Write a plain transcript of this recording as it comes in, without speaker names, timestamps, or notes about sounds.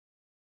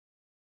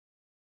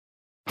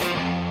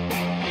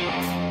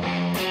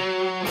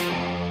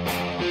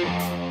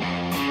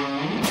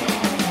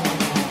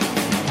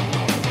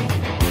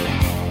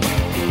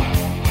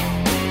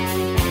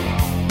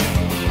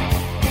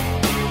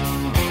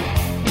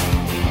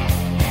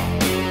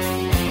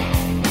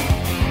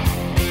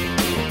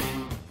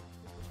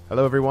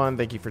Hello, everyone.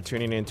 Thank you for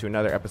tuning in to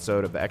another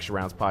episode of the Extra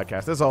Rounds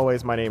podcast. As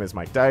always, my name is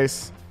Mike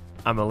Dice.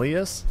 I'm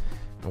Elias.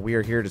 And we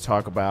are here to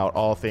talk about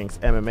all things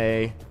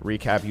MMA,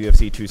 recap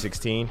UFC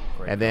 216,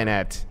 and then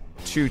at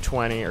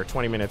 2:20 or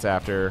 20 minutes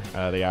after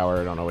the hour,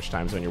 I don't know which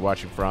time zone you're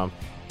watching from,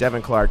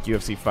 Devin Clark,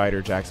 UFC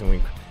fighter, Jackson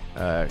Wink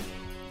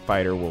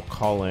fighter, will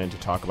call in to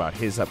talk about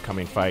his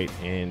upcoming fight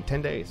in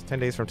 10 days. 10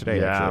 days from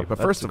today, actually. But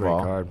first of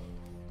all,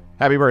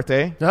 happy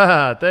birthday.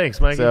 Thanks,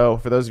 Mike. So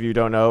for those of you who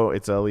don't know,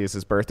 it's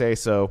Elias's birthday.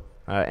 So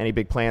any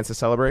big plans to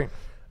celebrate?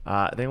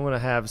 They want to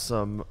have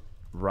some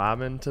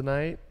ramen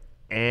tonight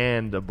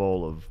and a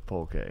bowl of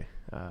poke.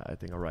 I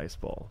think a rice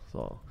bowl.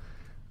 So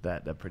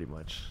that pretty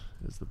much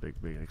is the big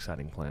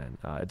exciting plan.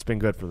 It's been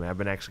good for me. I've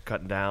been actually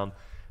cutting down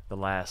the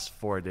last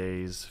 4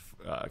 days,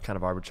 kind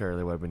of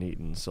arbitrarily what I've been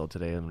eating. So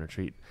today I'm going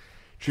to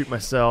treat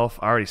myself.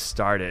 I already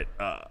started.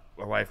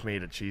 My wife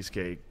made a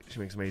cheesecake. She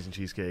makes amazing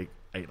cheesecake.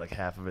 I ate like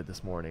half of it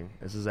this morning.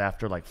 This is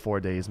after like 4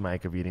 days,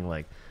 Mike, of eating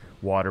like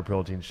water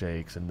protein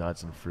shakes and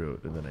nuts and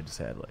fruit. And then I just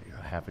had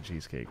like half a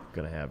cheesecake.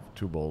 Going to have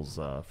 2 bowls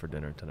for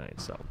dinner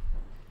tonight. So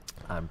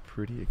I'm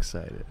pretty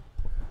excited.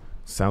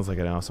 Sounds like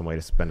an awesome way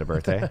to spend a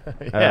birthday.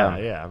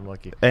 Yeah, I'm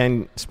lucky.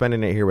 And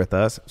spending it here with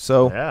us.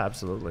 So yeah,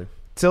 absolutely.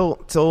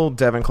 Till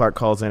Devin Clark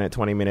calls in at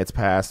 20 minutes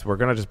past, we're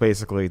going to just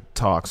basically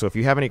talk. So if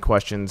you have any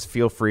questions,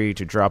 feel free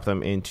to drop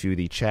them into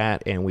the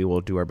chat, and we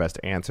will do our best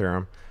to answer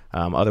them.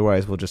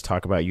 Otherwise, we'll just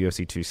talk about UFC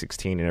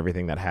 216 and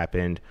everything that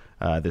happened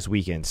this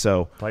weekend.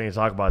 So plenty to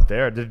talk about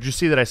there. Did you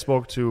see that I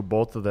spoke to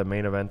both of the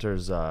main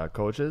eventers'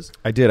 coaches?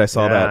 I did. I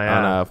saw that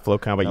on Flow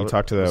Combat. You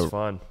talked to the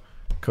fun.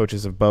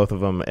 coaches of both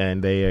of them,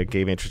 and they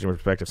gave interesting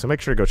perspective. So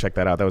make sure to go check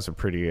that out. That was a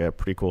pretty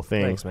cool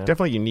thing. Thanks, man.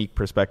 Definitely unique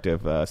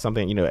perspective.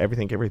 Something,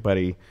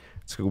 everybody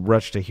it's a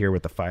rush to hear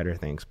what the fighter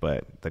thinks,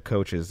 but the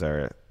coaches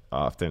are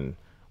often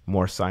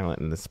more silent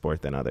in this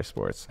sport than other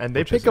sports. And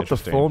they pick up the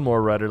phone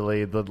more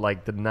readily the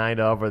night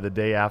of or the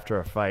day after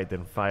a fight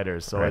than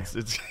fighters. So right.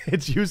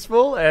 it's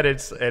useful and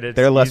it's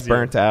they're less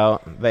burnt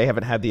out. They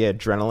haven't had the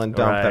adrenaline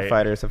dump that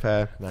fighters have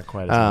had. Not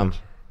quite as much.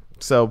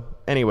 So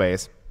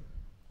anyways,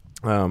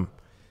 Devin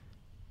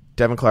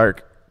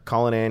Clark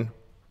calling in,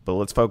 but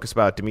let's focus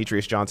about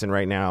Demetrious Johnson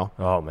right now.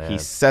 Oh man. He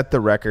set the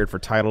record for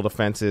title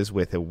defenses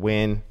with a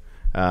win.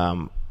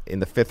 In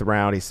the 5th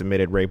round, he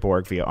submitted Ray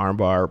Borg via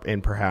armbar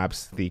in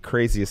perhaps the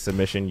craziest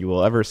submission you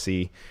will ever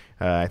see.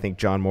 I think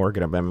John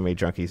Morgan of MMA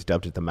Junkies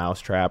dubbed it the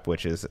Mousetrap,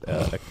 which is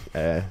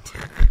a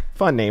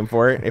fun name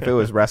for it. If it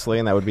was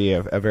wrestling, that would be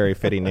a very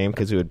fitting name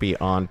because it would be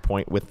on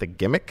point with the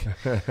gimmick.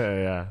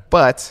 Yeah.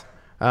 But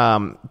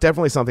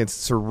definitely something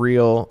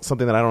surreal,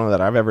 something that I don't know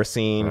that I've ever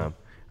seen.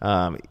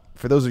 Yeah.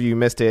 For those of you who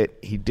missed it,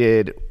 he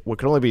did what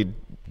could only be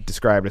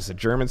described as a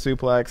German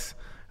suplex.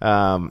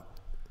 And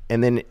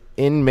then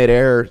in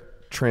midair,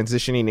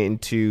 transitioning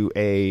into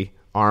a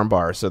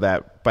armbar, so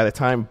that by the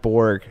time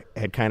Borg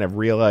had kind of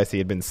realized he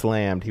had been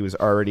slammed, he was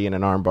already in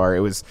an armbar.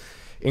 It was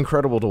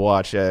incredible to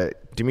watch.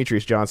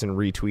 Demetrious Johnson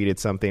retweeted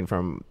something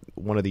from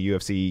one of the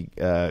UFC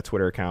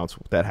Twitter accounts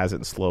that has it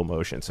in slow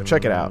motion. So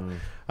check it out.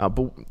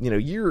 But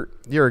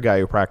you're a guy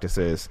who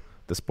practices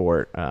the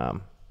sport,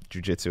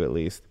 jiu-jitsu at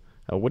least.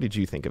 What did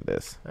you think of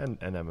this? And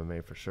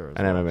MMA for sure.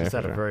 MMA just for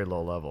at sure. A very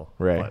low level.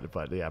 Right.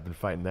 But yeah, I've been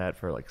fighting that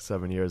for like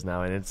 7 years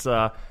now. And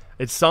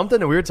it's something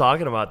that we were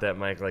talking about that,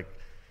 Mike. Like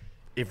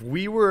if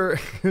we were,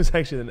 it was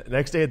actually the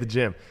next day at the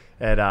gym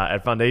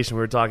at Foundation,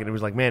 we were talking. It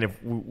was like, man,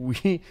 if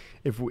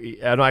we,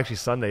 no, actually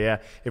Sunday, yeah.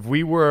 If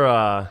we were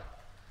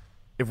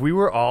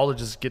all to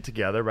just get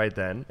together right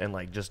then and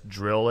like just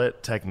drill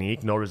it,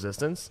 technique, no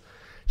resistance.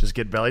 Just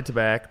get belly to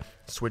back,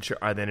 switch your,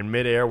 then in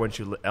midair, once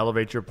you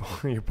elevate your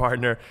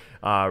partner,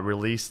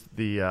 release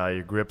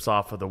your grips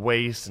off of the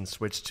waist and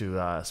switch to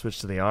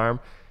the arm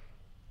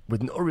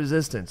with no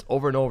resistance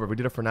over and over. If we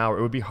did it for an hour,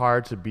 it would be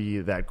hard to be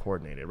that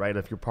coordinated, right?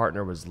 If your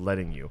partner was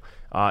letting you.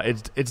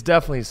 It's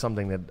definitely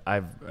something that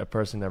I've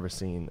personally never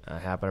seen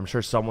happen. I'm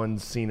sure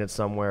someone's seen it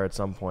somewhere at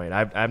some point.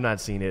 I've not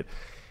seen it,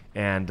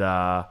 and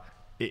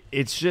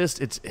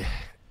it's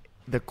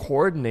the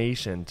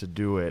coordination to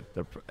do it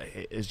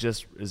is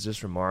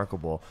just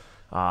remarkable.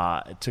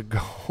 To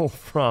go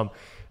from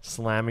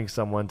slamming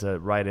someone to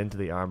right into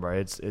the armbar,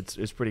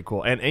 it's pretty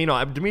cool. And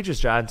Demetrious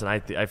Johnson,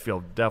 I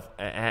feel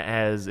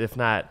as if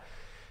not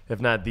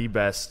the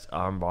best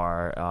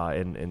armbar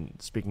in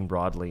speaking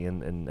broadly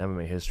in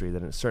MMA history,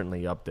 then it's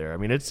certainly up there. I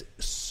mean, it's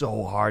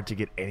so hard to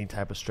get any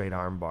type of straight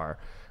armbar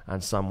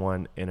on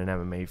someone in an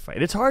MMA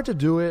fight. It's hard to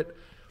do it.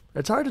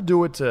 It's hard to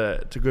do it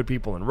to good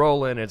people in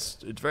rolling. It's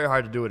very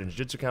hard to do it in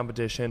jiu-jitsu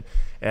competition.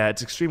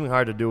 It's extremely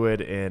hard to do it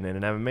in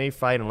an MMA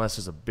fight unless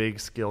there's a big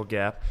skill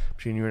gap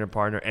between you and your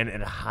partner. And at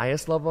the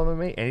highest level of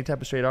MMA, any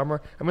type of straight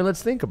armor, I mean,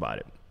 let's think about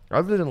it.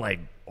 Other than like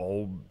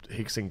old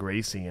Rickson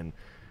Gracie and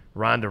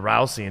Ronda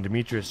Rousey and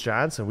Demetrious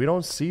Johnson, we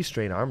don't see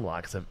straight arm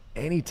locks of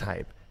any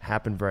type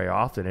happen very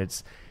often.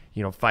 It's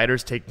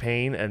fighters take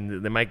pain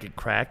and they might get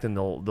cracked and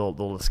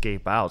they'll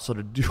escape out. So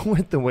to do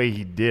it the way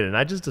he did, and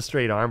not just a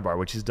straight armbar,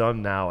 which he's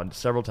done now and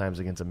several times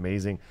against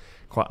amazing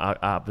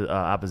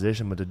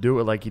opposition, but to do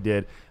it like he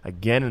did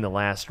again in the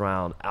last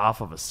round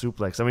off of a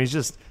suplex. I mean,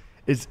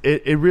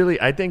 it really.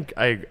 I think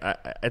I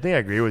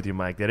agree with you,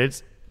 Mike. That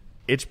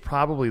it's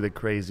probably the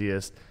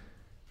craziest.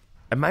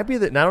 It might be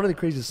not only the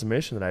craziest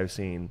submission that I've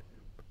seen,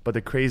 but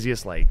the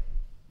craziest like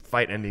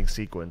fight-ending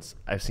sequence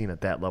I've seen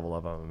at that level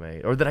of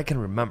MMA, or that I can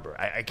remember.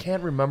 I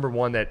can't remember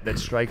one that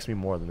strikes me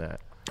more than that.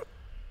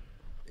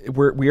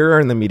 We're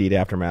in the immediate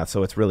aftermath,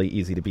 so it's really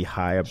easy to be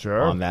high up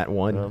on that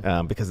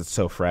one because it's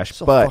so fresh. It's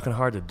so fucking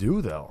hard to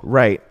do, though.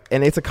 Right,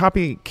 and it's a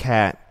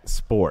copycat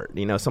sport.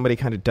 You know, somebody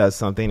kind of does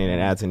something and it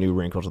adds a new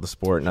wrinkle to the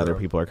sport, and other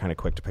people are kind of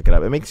quick to pick it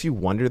up. It makes you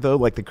wonder, though,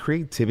 like the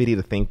creativity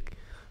to think,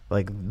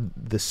 like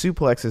the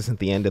suplex isn't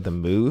the end of the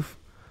move.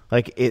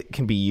 Like it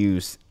can be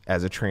used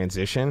as a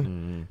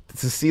transition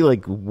to see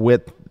like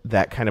what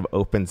that kind of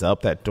opens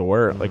up that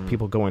door, like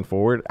people going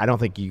forward. I don't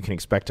think you can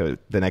expect the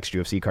next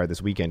UFC card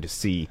this weekend to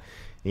see,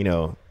 you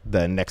know,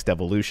 the next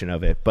evolution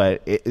of it.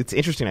 But it's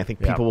interesting. I think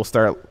people will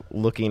start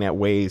looking at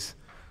ways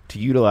to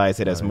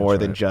utilize it as more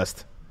than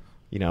just,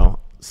 you know,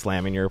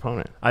 slamming your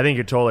opponent. I think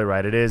you're totally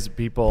right. It is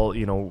people,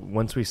 you know,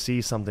 once we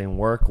see something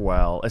work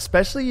well,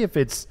 especially if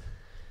it's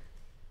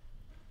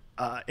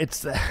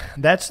that's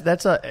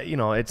a, you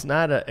know, it's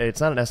not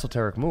an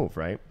esoteric move,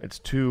 right? It's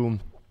two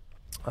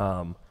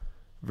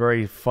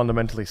very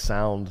fundamentally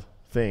sound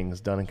things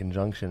done in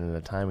conjunction in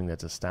a timing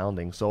that's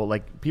astounding. So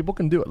like people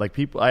can do it. Like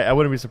people, I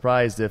wouldn't be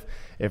surprised if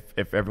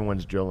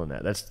everyone's drilling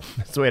that. That's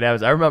the way it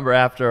happens. I remember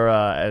after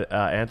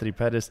Anthony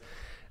Pettis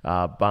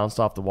bounced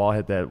off the wall,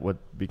 hit that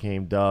what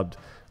became dubbed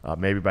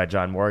maybe by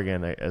John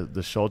Morgan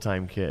the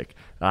Showtime kick.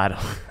 I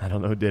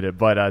don't know who did it,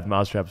 but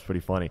Mousetrap's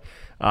pretty funny.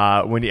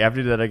 When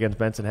after he did that against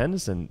Benson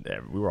Henderson,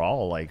 we were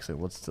all like,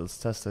 saying, let's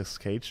test this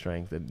cage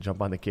strength and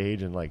jump on the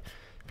cage, and like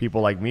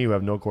people like me who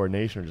have no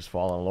coordination are just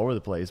falling all over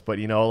the place. But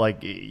you know,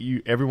 like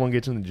everyone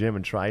gets in the gym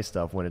and tries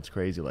stuff when it's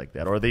crazy like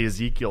that. Or the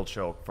Ezekiel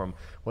choke from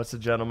what's the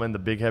gentleman, the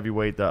big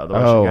heavyweight, the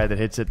Russian guy that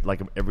hits it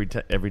like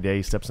every day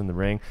he steps in the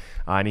ring,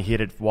 and he hit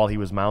it while he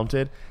was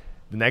mounted.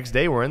 The next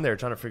day, we're in there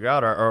trying to figure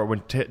out, or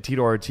when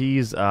Tito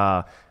Ortiz,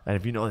 and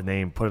if you know the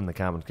name, put it in the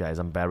comments, guys.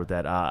 I'm bad with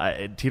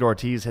that. Tito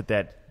Ortiz hit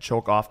that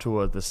choke off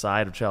to the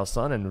side of Chael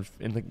Sonnen, and was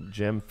in the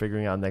gym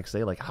figuring out next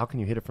day, like, how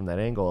can you hit it from that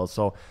angle?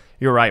 So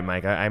you're right,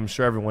 Mike. I'm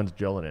sure everyone's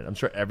drilling it. I'm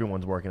sure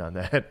everyone's working on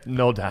that.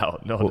 No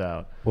doubt.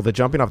 Well, the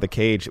jumping off the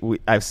cage,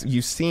 I've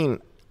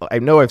seen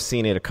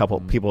it. A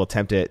couple people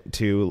attempt it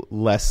to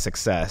less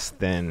success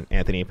than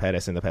Anthony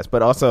Pettis in the past,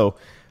 but also.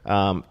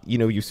 You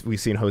know, we've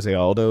seen Jose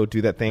Aldo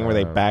do that thing where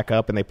they back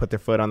up and they put their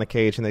foot on the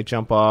cage and they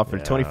jump off. Or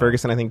Tony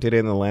Ferguson, I think, did it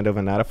in the Lando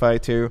Venata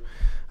fight too,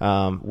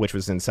 which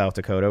was in South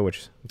Dakota,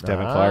 which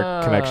Devin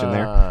Clark connection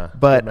there.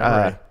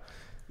 But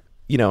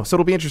you know, so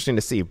it'll be interesting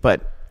to see.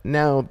 But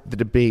now the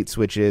debate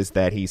switches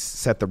that he's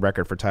set the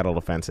record for title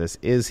defenses.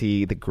 Is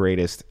he the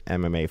greatest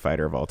MMA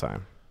fighter of all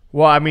time?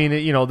 Well, I mean,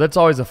 you know, that's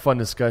always a fun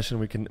discussion.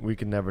 We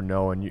can never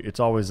know, and it's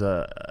always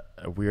a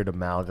weird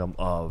amalgam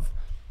of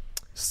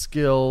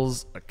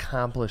skills,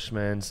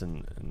 accomplishments,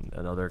 and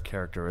other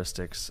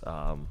characteristics,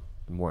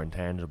 more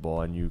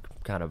intangible, and you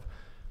kind of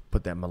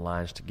put that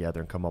melange together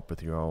and come up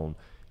with your own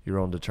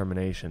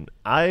determination.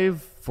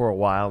 I've for a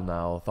while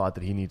now thought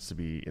that he needs to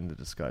be in the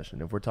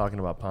discussion. If we're talking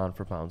about pound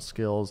for pound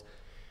skills,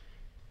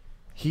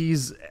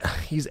 he's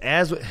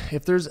as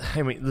if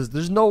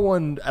there's no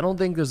one. I don't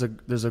think there's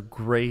a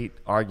great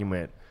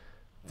argument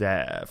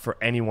that for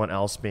anyone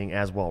else being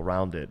as well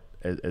rounded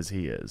as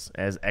he is,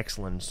 as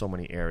excellent in so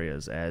many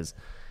areas,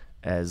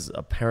 as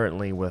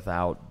apparently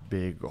without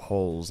big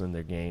holes in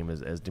their game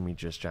as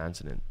Demetrius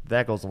Johnson. And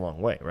that goes a long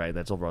way, right?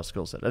 That's overall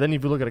skill set. And then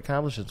if you look at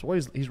accomplishments, well,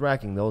 he's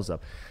racking those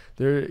up.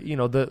 There, you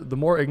know, the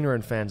more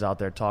ignorant fans out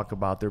there talk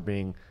about there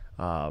being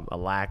a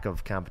lack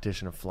of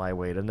competition at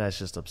flyweight, and that's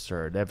just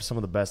absurd. They have some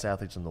of the best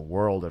athletes in the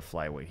world at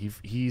flyweight.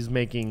 He's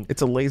making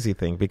it's a lazy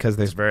thing because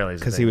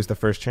he was the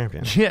first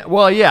champion. Yeah,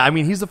 well, yeah. I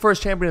mean, he's the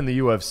first champion in the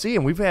UFC,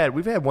 and we've had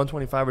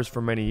 125ers for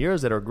many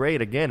years that are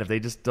great. Again, if they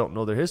just don't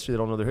know their history, they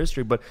don't know their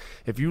history. But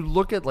if you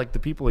look at like the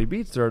people he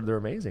beats, they're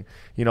amazing.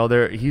 You know,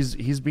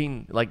 he's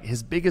beaten like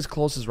his biggest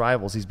closest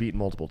rivals. He's beaten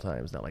multiple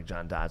times, not like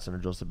John Dodson or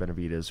Joseph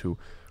Benavidez,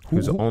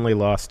 who's only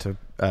lost to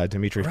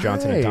Demetrius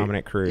Johnson and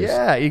Dominic Cruz.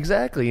 Yeah,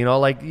 exactly. You know,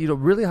 like, you know,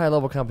 really high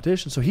level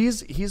competition. So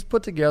he's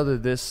put together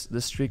this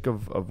streak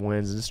of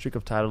wins, this streak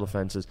of title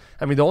defenses.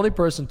 I mean, the only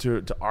person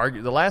to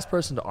argue, the last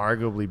person to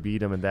arguably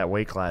beat him in that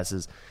weight class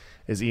is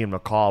Ian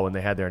McCall when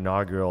they had their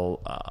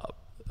inaugural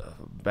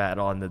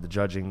battle, and the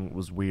judging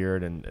was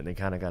weird and they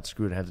kind of got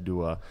screwed and had to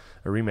do a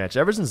rematch.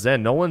 Ever since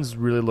then, no one's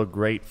really looked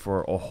great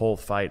for a whole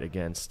fight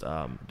against,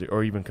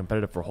 or even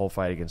competitive for a whole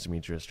fight against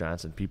Demetrius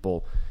Johnson.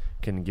 People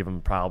can give him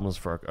problems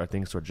for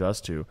things to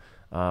adjust to.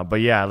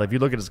 But yeah, if you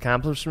look at his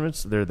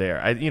accomplishments, they're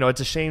there.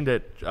 It's a shame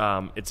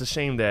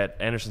that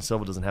Anderson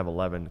Silva doesn't have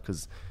 11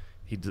 because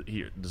he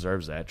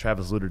deserves that.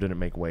 Travis Lutter didn't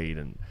make weight,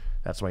 and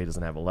that's why he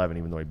doesn't have 11,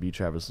 even though he beat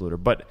Travis Lutter.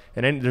 But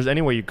there's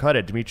any way you cut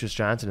it, Demetrius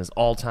Johnson is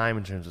all time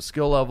in terms of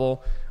skill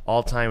level,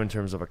 all time in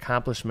terms of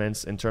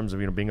accomplishments, in terms of,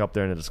 you know, being up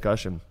there in a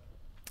discussion,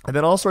 and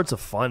then all sorts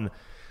of fun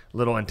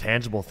little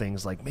intangible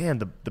things like, man,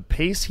 the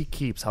pace he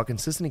keeps, how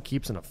consistent he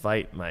keeps in a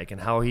fight, Mike,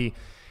 and how he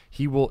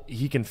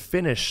he can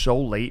finish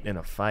so late in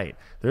a fight.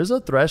 There's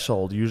a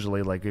threshold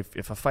usually, like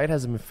if a fight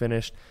hasn't been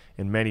finished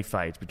in many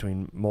fights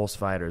between most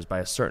fighters by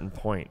a certain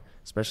point,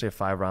 especially a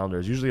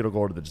 5-rounders, usually it'll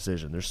go to the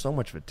decision. There's so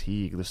much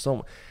fatigue. There's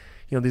so,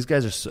 these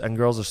guys and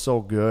girls are so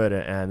good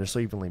and they're so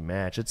evenly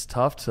matched. It's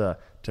tough to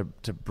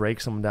break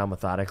someone down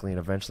methodically and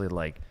eventually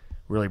like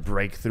really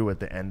break through at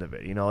the end of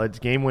it. It's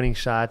game-winning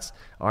shots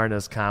aren't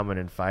as common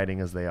in fighting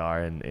as they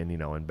are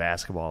in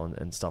basketball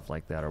and stuff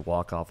like that, or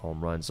walk-off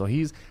home runs. So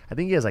I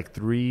think he has like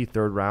 3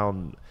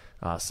 third-round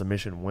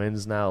submission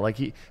wins now. Like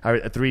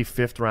 3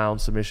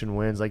 fifth-round submission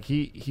wins. Like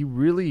he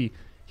really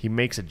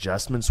makes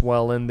adjustments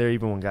well in there,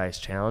 even when guys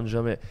challenge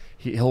him.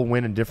 He'll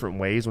win in different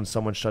ways when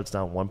someone shuts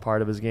down one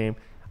part of his game.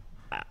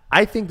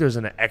 I think there's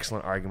an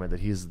excellent argument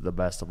that he's the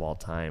best of all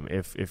time.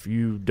 If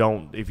you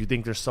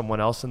think there's someone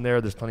else in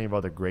there's plenty of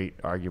other great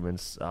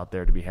arguments out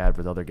there to be had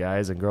with other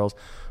guys and girls.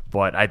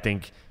 But I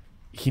think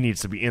he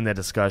needs to be in that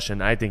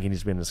discussion. I think he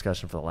needs to be in the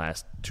discussion for the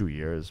last 2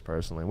 years,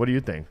 personally. What do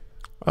you think?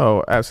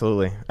 Oh,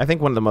 absolutely. I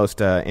think one of the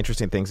most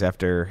interesting things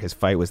after his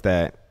fight was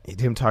that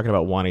him talking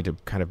about wanting to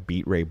kind of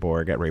beat Ray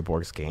Borg at Ray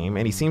Borg's game,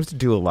 and he seems to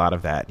do a lot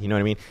of that. You know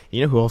what I mean?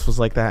 You know who else was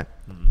like that?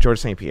 George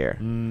St. Pierre.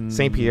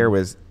 St. Pierre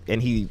was,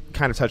 and he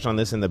kind of touched on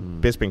this in the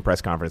Bisping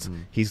press conference.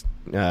 He's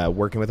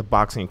working with a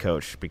boxing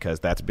coach because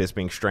that's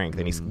Bisping's strength,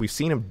 and we've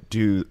seen him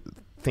do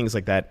things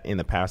like that in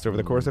the past over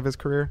the course of his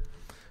career.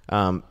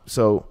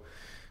 So,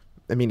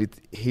 I mean,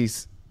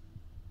 he's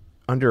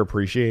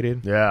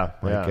underappreciated,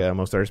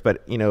 most artists,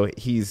 but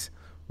he's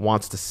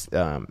wants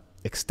to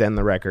extend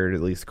the record,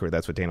 at least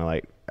that's what Dana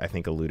White I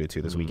think alluded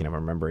to this weekend. I'm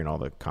remembering all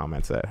the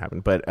comments that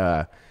happened, but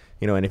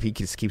and if he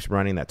just keeps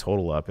running that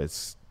total up,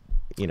 it's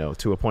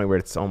to a point where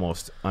it's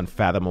almost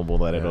unfathomable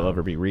that it'll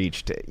ever be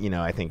reached.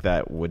 I think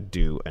that would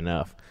do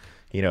enough.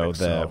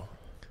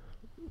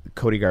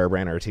 Cody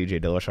Garbrandt or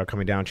TJ Dillashaw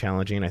coming down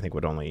challenging, I think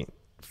would only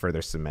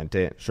further cement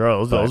it.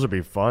 Sure, those would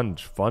be fun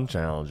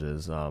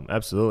challenges.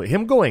 Absolutely.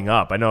 Him going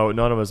up, I know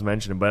none of us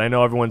mentioned him, but I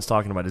know everyone's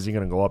talking about, is he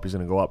going to go up? He's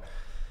going to go up.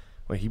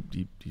 Well,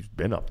 he's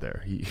been up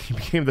there. He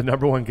became the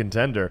number 1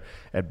 contender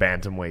at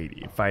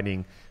bantamweight,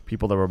 fighting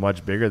people that were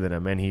much bigger than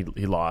him, and he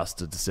lost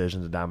a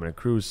decision to Dominic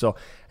Cruz. So,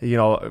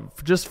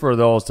 just for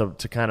those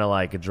to kind of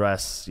like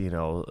address, I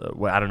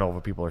don't know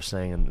what people are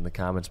saying in the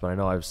comments, but I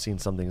know I've seen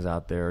some things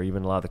out there.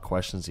 Even a lot of the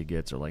questions he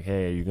gets are like,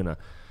 "Hey, are you gonna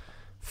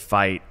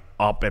fight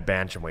up at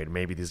bantamweight?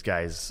 Maybe these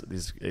guys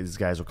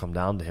will come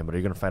down to him, but are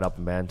you going to fight up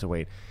in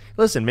bantamweight?"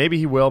 Listen, maybe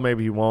he will,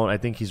 maybe he won't. I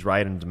think he's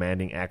right in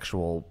demanding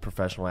actual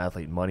professional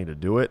athlete money to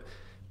do it,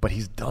 but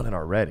he's done it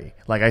already.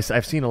 Like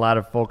I've seen a lot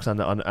of folks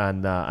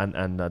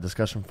on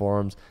discussion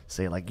forums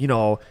say, like,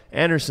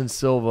 Anderson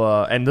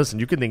Silva. And listen,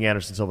 you can think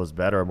Anderson Silva is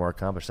better or more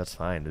accomplished. That's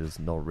fine. There's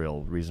no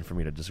real reason for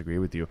me to disagree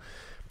with you.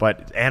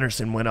 But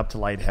Anderson went up to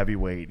light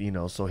heavyweight,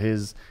 so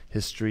his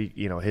streak,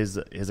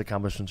 his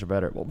accomplishments are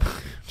better. Well,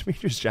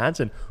 Demetrius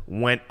Johnson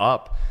went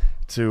up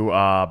to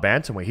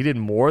bantamweight. He did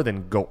more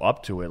than go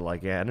up to it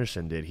like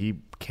Anderson did. He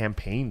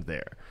campaigned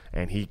there,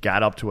 and he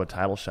got up to a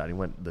title shot. He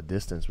went the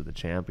distance with the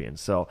champion.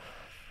 So,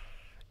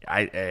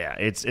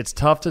 it's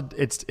tough to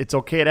it's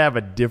okay to have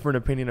a different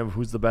opinion of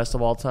who's the best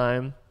of all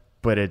time,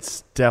 but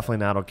it's definitely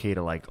not okay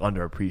to like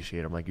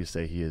underappreciate him like you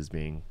say he is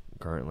being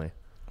currently.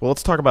 Well,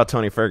 let's talk about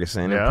Tony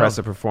Ferguson. Yeah.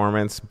 Impressive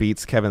performance.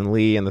 Beats Kevin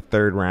Lee in the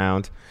 3rd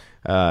round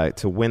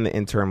to win the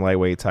interim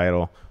lightweight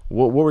title.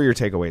 What were your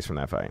takeaways from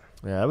that fight?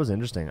 Yeah, that was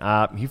interesting.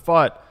 He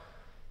fought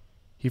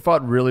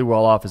really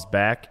well off his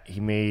back. He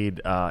made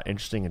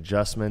interesting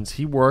adjustments.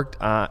 He worked.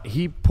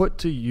 He put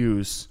to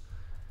use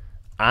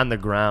on the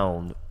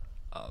ground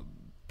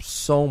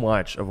so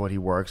much of what he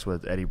works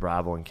with Eddie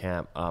Bravo in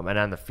camp, and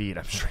on the feet,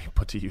 I'm sure he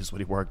put to use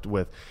what he worked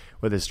with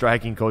his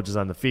striking coaches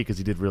on the feet, because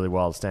he did really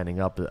well standing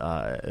up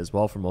as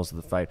well for most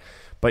of the fight.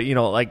 But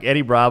like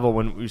Eddie Bravo,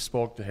 when we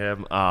spoke to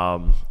him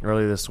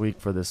earlier this week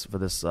for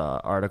this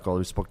article,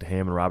 we spoke to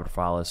him and Robert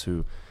Fallis,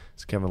 who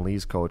is Kevin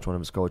Lee's coach, one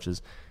of his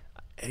coaches.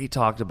 Eddie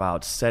talked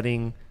about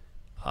setting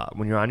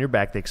when you're on your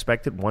back. They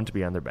expected one to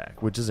be on their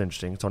back, which is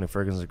interesting. Tony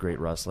Ferguson's a great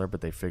wrestler,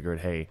 but they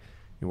figured, hey,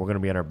 we're going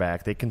to be on our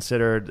back. They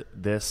considered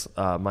this,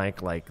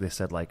 Mike, like they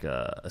said, like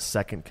a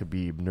second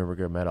Khabib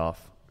Nurmagomedov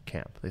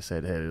camp. They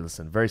said, hey,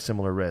 listen, very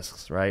similar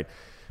risks, right?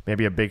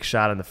 Maybe a big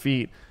shot on the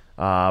feet,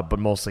 but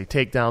mostly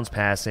takedowns,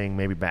 passing,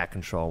 maybe back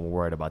control. We're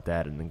worried about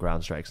that, and then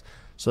ground strikes.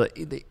 So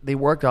they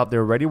worked off. They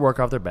were ready to work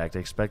off their back. They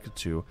expected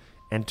to.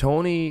 And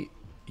Tony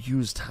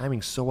used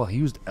timing so well. He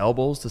used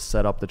elbows to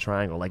set up the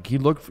triangle. Like he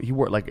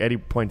worked, like Eddie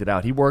pointed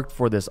out, he worked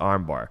for this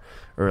arm bar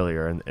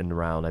earlier in the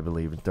round, I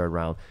believe, in 3rd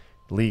round.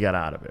 Lee got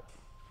out of it.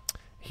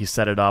 He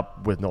set it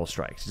up with no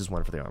strikes. He just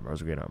went for the armbar. It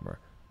was a great armbar.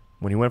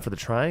 When he went for the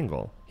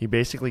triangle, he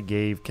basically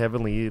gave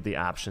Kevin Lee the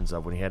options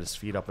of, when he had his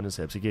feet up on his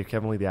hips, he gave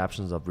Kevin Lee the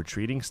options of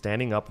retreating,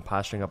 standing up, and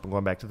posturing up, and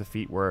going back to the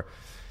feet, where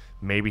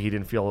maybe he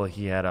didn't feel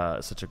he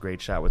had such a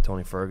great shot with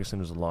Tony Ferguson,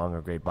 who's a long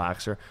or great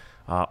boxer,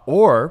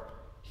 or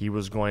he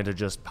was going to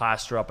just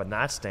posture up and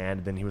not stand,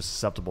 and then he was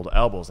susceptible to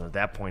elbows. And at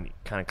that point, he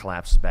kind of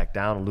collapses back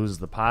down and loses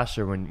the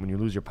posture. When you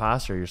lose your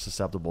posture, you're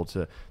susceptible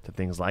to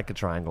things like a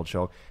triangle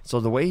choke. So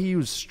the way he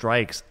used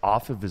strikes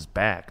off of his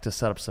back to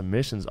set up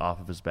submissions off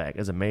of his back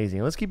is amazing.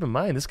 And let's keep in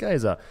mind, this guy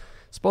is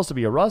supposed to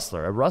be a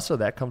wrestler. A wrestler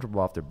that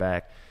comfortable off their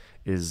back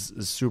is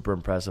super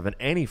impressive. And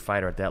any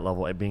fighter at that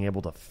level at being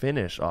able to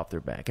finish off their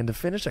back, and to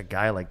finish a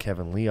guy like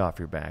Kevin Lee off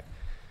your back,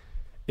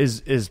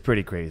 is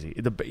pretty crazy.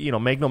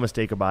 Make no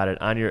mistake about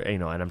it. On your,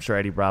 and I'm sure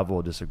Eddie Bravo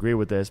will disagree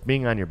with this.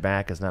 Being on your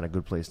back is not a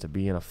good place to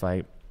be in a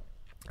fight,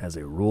 as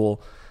a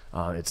rule.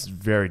 It's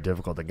very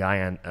difficult. The guy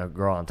a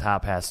girl on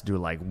top has to do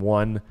like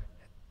one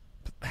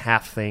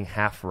half thing,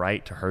 half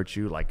right to hurt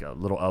you. Like a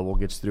little elbow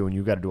gets through, and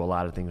you got to do a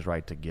lot of things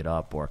right to get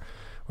up or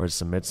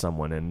submit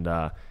someone.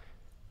 And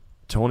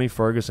Tony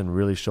Ferguson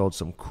really showed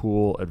some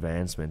cool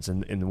advancements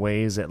in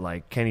ways that,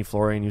 like, Kenny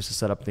Florian used to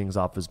set up things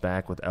off his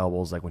back with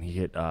elbows, like when he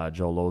hit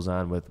Joe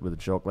Lozon with a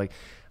choke. Like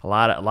a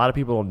lot of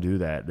people don't do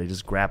that. They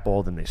just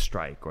grapple, then they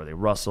strike, or they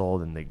wrestle,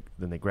 then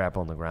they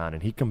grapple on the ground.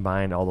 And he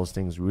combined all those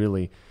things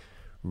really,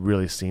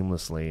 really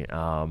seamlessly.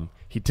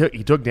 He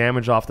took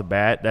damage off the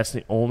bat. That's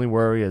the only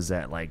worry, is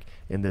that, like,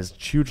 in this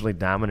hugely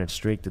dominant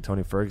streak that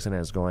Tony Ferguson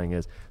has going,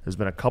 is there's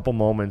been a couple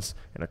moments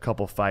in a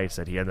couple fights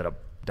that he ended up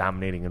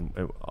dominating,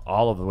 and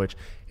all of which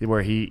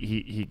where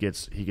he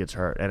gets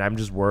hurt. And I'm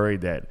just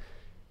worried that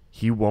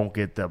he won't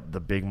get the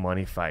big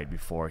money fight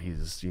before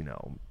he's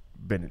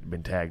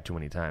been tagged too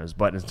many times.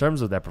 But in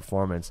terms of that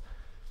performance,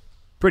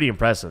 pretty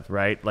impressive,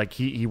 right? Like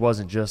he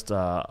wasn't just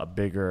a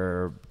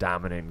bigger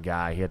dominant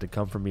guy. He had to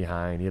come from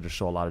behind. He had to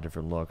show a lot of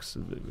different looks.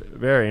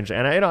 Very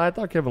interesting. And I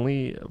thought Kevin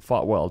Lee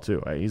fought well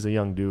too. He's a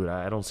young dude.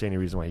 I don't see any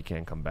reason why he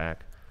can't come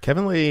back.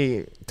 Kevin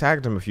Lee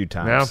tagged him a few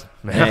times.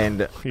 Yeah.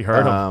 And he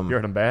hurt him. He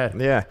hurt him bad.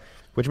 Yeah,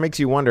 which makes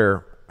you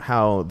wonder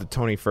how the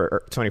Tony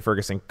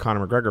Ferguson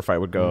Conor McGregor fight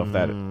would go if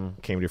that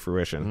came to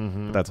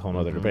fruition. But that's a whole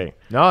other debate.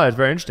 No, it's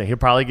very interesting. He'll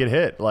probably get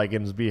hit, like,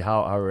 and be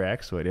how he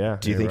reacts to it. Yeah.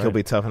 Do you think he'll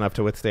be tough enough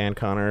to withstand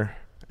Conor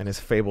and his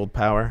fabled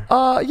power?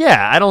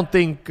 Yeah. I don't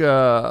think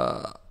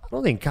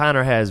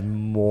Conor has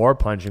more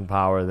punching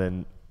power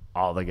than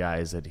all the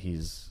guys that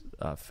he's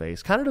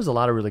faced. Conor does a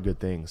lot of really good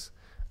things.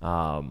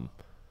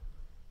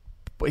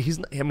 But he's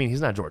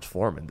not George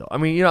Foreman, though.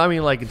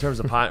 Like, in terms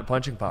of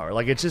punching power,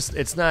 like,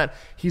 it's not.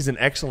 He's an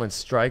excellent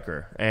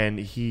striker, and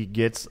he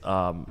gets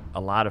a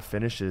lot of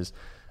finishes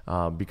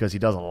because he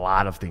does a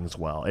lot of things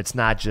well. It's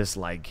not just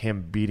like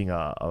him beating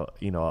a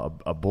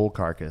bull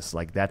carcass,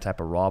 like that type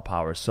of raw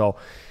power. So,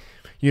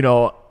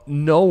 no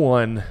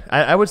one.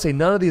 I would say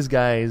none of these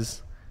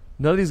guys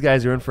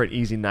are in for an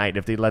easy night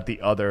if they let the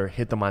other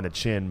hit them on the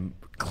chin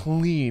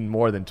clean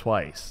more than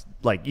twice.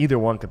 Like, either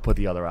one could put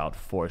the other out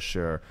for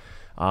sure.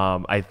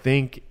 I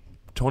think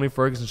Tony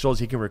Ferguson shows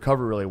he can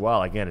recover really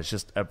well. Again, it's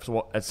just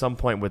at some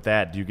point with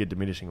that, do you get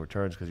diminishing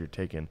returns because you're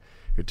taking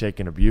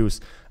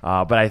abuse?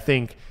 But I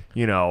think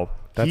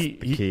that's the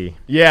key.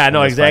 Yeah,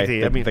 no,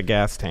 exactly. Fight, the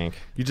gas tank.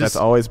 That's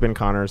always been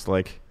Conor's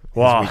weak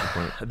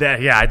point.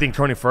 I think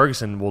Tony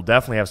Ferguson will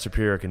definitely have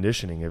superior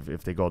conditioning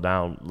if they go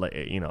down.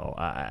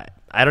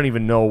 I don't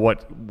even know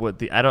what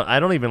the I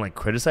don't even like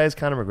criticize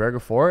Conor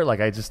McGregor for it. Like,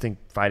 I just think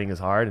fighting is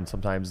hard, and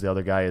sometimes the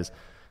other guy is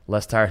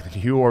less tired than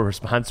you or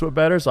responds to it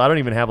better. So I don't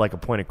even have like a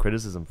point of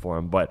criticism for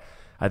him. But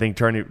I think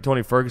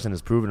Tony Ferguson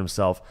has proven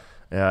himself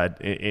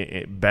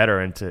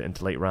better into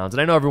late rounds.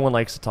 And I know everyone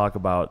likes to talk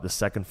about the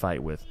second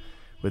fight with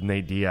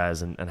Nate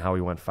Diaz and how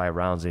he went 5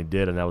 rounds, and he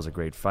did, and that was a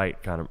great fight,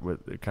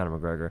 with Conor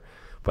McGregor.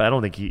 But I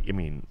don't think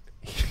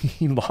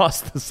he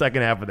lost the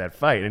second half of that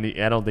fight, and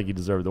I don't think he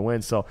deserved the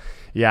win. So,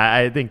 yeah,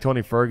 I think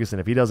Tony Ferguson,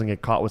 if he doesn't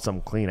get caught with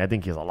something clean, I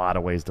think he has a lot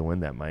of ways to win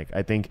that, Mike.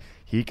 I think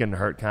he can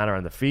hurt Conor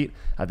on the feet.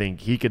 I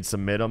think he could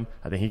submit him.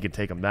 I think he could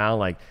take him down.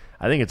 Like,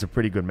 I think it's a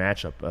pretty good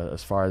matchup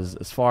as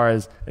far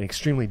as an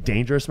extremely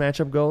dangerous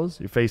matchup goes.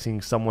 You're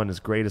facing someone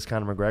as great as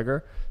Conor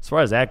McGregor. As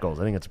far as that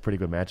goes, I think it's a pretty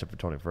good matchup for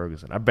Tony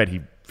Ferguson. I bet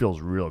he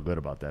feels real good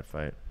about that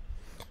fight.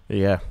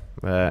 Yeah,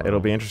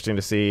 it'll be interesting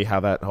to see how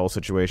that whole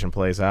situation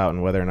plays out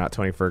and whether or not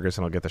Tony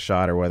Ferguson will get the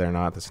shot or whether or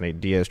not this Nate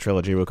Diaz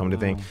trilogy will come to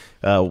think.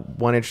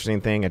 One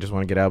interesting thing I just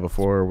want to get out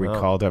before we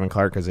call Devin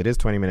Clark, because it is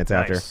 20 minutes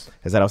after, is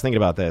that I was thinking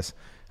about this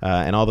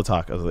and all the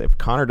talk. If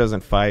Conor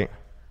doesn't fight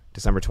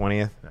December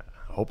 20th,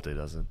 I hope he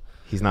doesn't.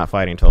 He's not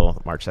fighting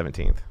until March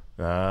 17th.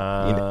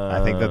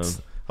 I think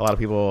that's a lot of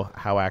people.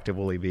 How active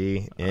will he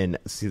be? And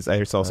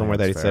I saw somewhere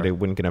that he said he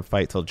wouldn't going to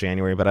fight till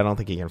January, but I don't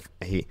think he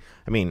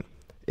can.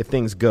 If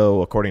things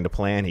go according to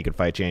plan, he could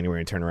fight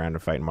January and turn around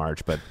and fight in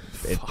March. But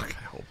I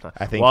hope not.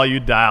 I think. Well, you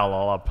dial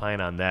all up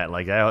pine on that.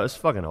 Like, I just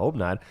fucking hope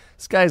not.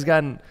 This guy's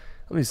gotten.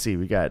 Let me see.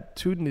 We got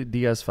 2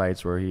 Diaz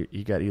fights where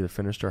he got either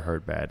finished or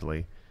hurt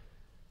badly.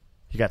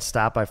 He got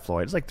stopped by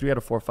Floyd. It's like 3 out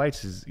of 4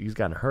 fights he's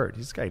gotten hurt.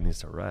 This guy needs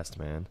to rest,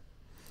 man.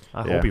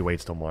 I hope he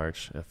waits till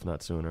March, if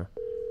not sooner.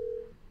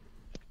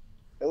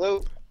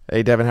 Hello.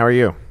 Hey, Devin. How are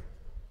you?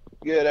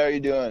 Good. How are you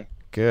doing?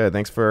 Good.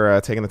 Thanks for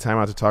taking the time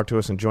out to talk to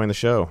us and join the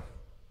show.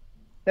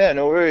 Yeah,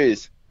 no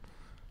worries.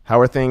 How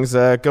are things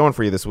going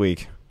for you this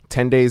week?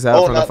 10 days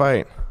out from the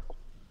fight.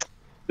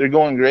 They're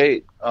going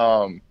great.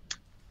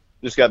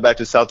 just got back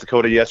to South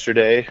Dakota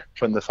yesterday,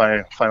 putting the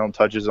final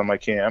touches on my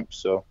camp.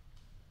 So,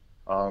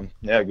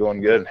 yeah,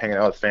 going good. Hanging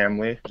out with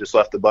family. Just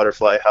left the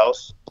butterfly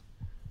house.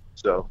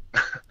 So,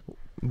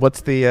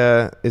 What's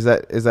the is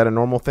that a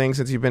normal thing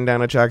since you've been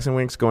down at Jackson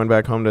Winks, going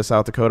back home to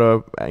South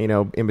Dakota?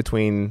 In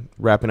between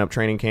wrapping up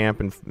training camp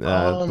and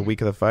the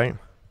week of the fight.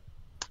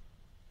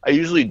 I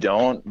usually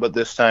don't, but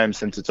this time,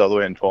 since it's all the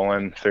way in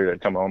Poland, figured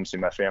I'd come home, see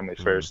my family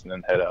first, and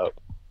then head out.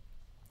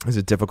 Is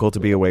it difficult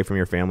to be away from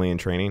your family and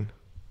training?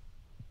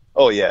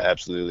 Oh yeah,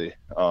 absolutely.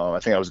 I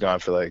think I was gone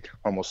for like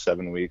almost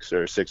 7 weeks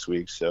or 6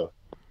 weeks. So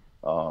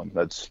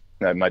that's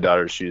my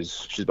daughter.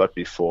 She's about to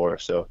be 4.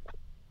 So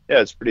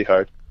yeah, it's pretty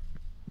hard.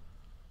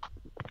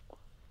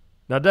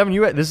 Now, Devin,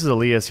 this is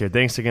Elias here.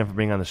 Thanks again for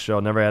being on the show.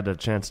 Never had a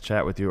chance to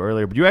chat with you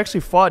earlier, but you actually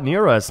fought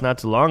near us not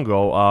too long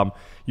ago.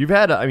 You've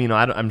had,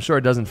 I'm sure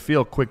it doesn't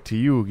feel quick to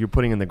you. You're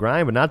putting in the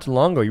grind, but not too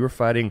long ago, you were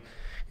fighting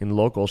in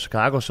local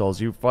Chicago shows.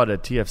 You fought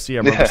at TFC.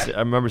 I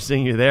remember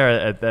seeing you there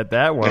at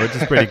that one, which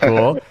is pretty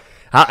cool.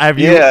 Have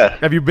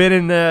you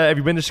been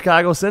to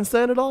Chicago since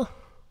then at all?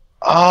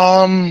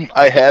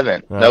 I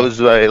haven't. That was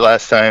my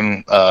last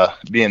time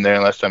being there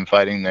and last time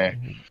fighting there.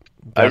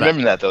 I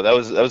remember that though. That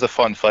was a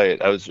fun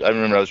fight. I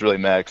remember I was really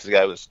mad because the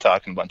guy was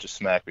talking a bunch of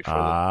smack before the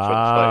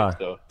fight.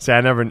 So. See,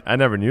 I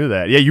never knew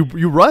that. Yeah,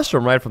 you rushed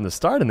him right from the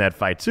start in that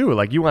fight too.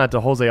 Like you wanted to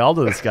Jose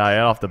Aldo this guy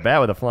off the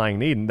bat with a flying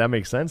knee, and that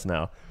makes sense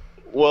now.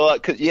 Well,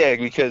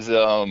 because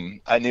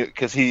I knew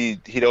because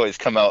he'd always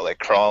come out like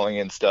crawling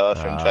and stuff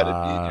and try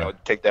to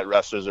take that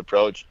wrestler's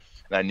approach,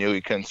 and I knew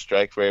he couldn't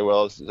strike very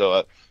well,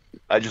 so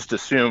I just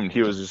assumed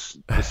he was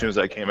as soon as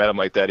I came at him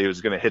like that, he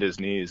was going to hit his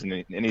knees, and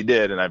he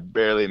did, and I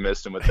barely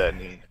missed him with that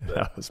knee. But,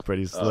 that was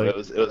pretty slick.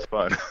 It was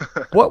fun.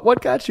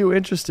 What got you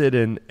interested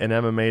in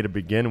MMA to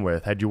begin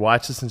with? Had you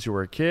watched it since you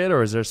were a kid,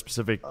 or is there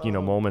specific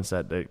moments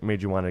that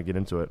made you want to get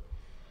into it?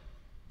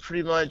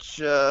 Pretty much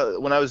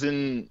when I was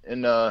in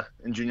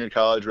junior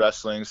college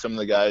wrestling, some of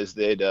the guys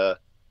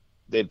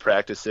they'd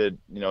practice it,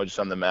 just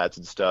on the mats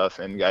and stuff,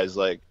 and guys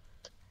like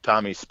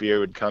Tommy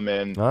Spear would come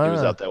in. He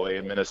was out that way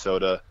in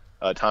Minnesota.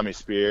 Tommy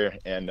Spear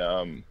and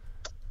I'm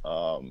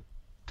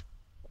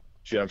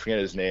forgetting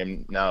his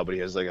name now, but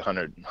he has like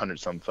 100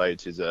 some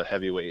fights. He's a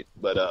heavyweight,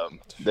 but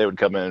they would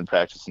come in and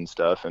practice and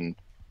stuff. And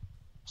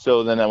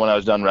so then when I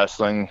was done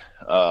wrestling,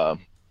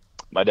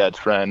 my dad's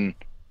friend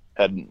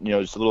had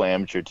just a little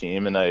amateur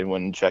team, and I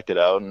went and checked it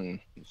out and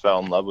fell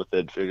in love with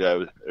it.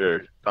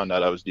 Found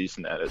out I was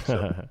decent at it.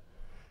 So.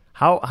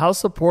 How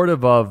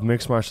supportive of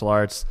mixed martial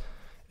arts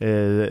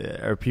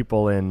are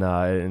people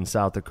in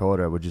South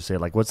Dakota? Would you say,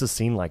 like, what's the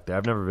scene like there?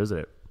 I've never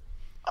visited.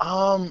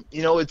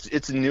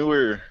 It's a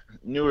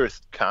newer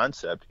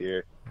concept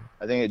here.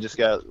 I think it just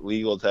got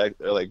legal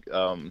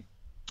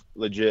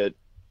legit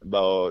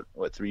about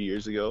 3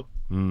 years ago.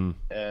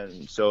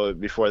 And so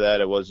before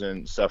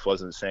that, stuff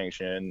wasn't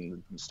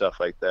sanctioned and stuff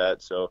like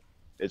that. So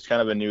it's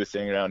kind of a new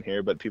thing around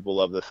here, but people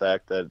love the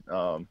fact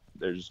that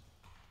there's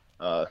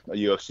a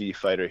UFC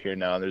fighter here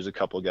now, and there's a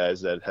couple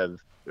guys that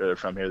are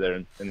from here. They're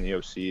in the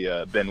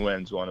UFC. Ben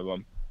Nguyen's one of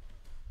them.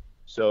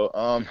 So,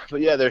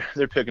 but yeah,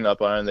 they're picking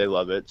up on it and they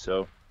love it.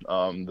 So,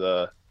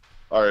 the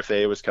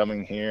RFA was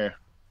coming here.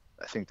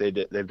 I think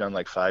they've done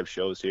like 5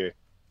 shows here,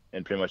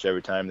 and pretty much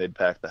every time they'd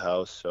pack the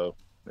house. So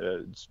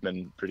it's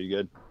been pretty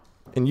good.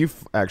 And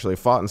you've actually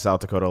fought in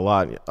South Dakota a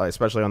lot,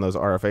 especially on those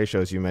RFA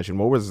shows you mentioned.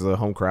 What was the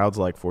home crowds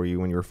like for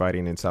you when you were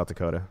fighting in South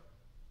Dakota?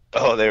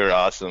 Oh, they were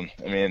awesome.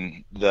 I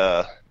mean,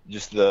 the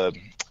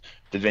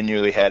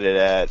venue we had it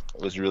at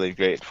was really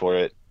great for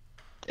it,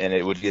 and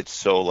it would get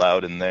so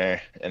loud in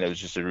there, and it was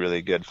just a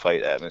really good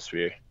fight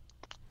atmosphere.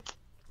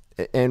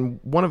 And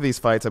one of these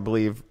fights, I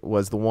believe,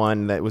 was the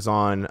one that was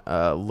on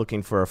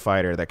Looking for a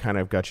Fighter that kind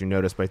of got you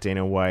noticed by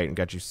Dana White and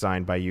got you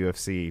signed by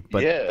UFC.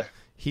 But yeah.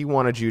 He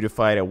wanted you to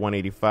fight at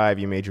 185.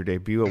 You made your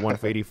debut at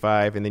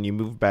 185, and then you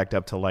moved back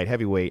up to light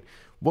heavyweight.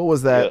 What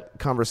was that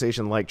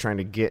conversation like, trying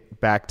to get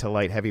back to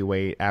light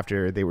heavyweight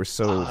after they were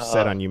so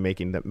set on you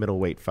making that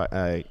middleweight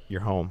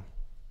your home?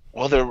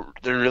 Well, there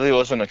really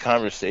wasn't a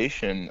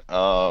conversation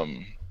because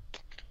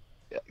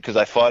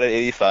I fought at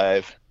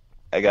 85.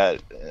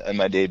 In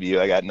my debut,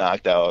 I got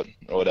knocked out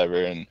or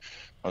whatever, and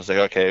I was like,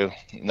 okay,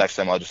 next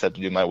time I'll just have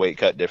to do my weight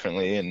cut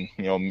differently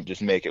and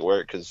just make it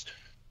work because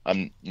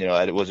I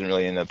wasn't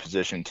really in a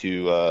position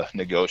to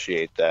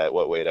negotiate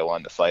what weight I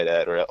wanted to fight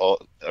at, or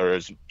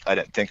I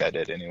didn't think I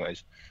did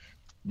anyways.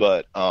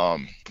 But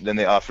then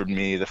they offered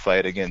me the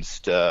fight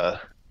against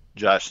Josh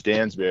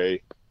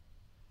Stansberry,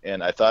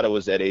 and I thought it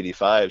was at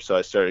 85, so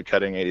I started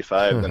cutting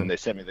 85. Then they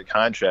sent me the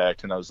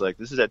contract, and I was like,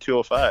 this is at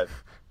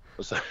 205.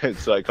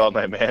 So I called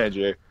my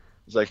manager.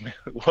 I was like, man,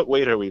 what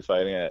weight are we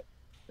fighting at?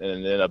 And it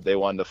ended up they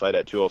wanted to fight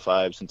at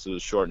 205 since it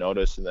was short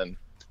notice, and then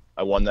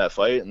I won that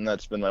fight, and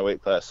that's been my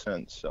weight class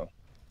since. So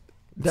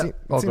it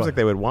seems like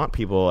they would want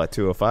people at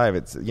 205.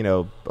 It's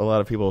a lot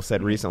of people have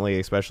said recently,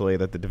 especially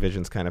that the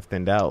division's kind of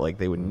thinned out. Like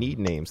they would need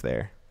names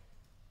there.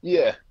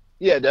 Yeah,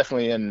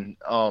 definitely. And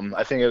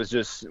I think it was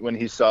just when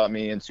he saw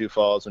me in Sioux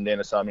Falls, when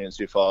Dana saw me in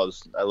Sioux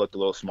Falls, I looked a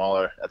little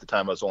smaller. At the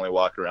time, I was only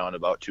walking around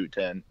about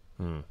 210.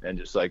 and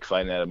just like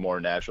fighting at a more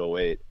natural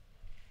weight.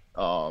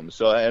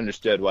 So I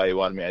understood why he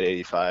wanted me at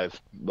 85,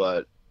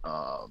 but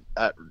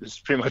it's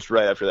pretty much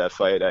right after that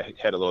fight, I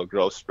had a little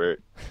growth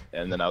spurt,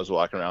 and then I was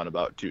walking around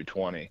about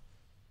 220.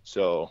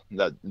 So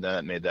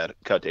that made that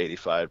cut to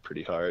 85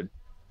 pretty hard.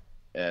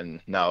 And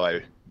now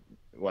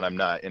when I'm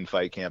not in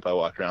fight camp, I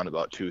walk around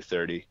about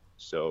 230.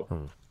 So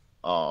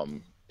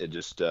it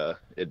just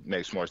it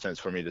makes more sense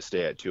for me to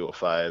stay at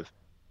 205.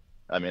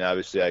 I mean,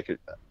 obviously I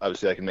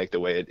can make the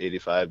weight at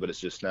 85, but it's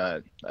just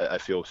not. I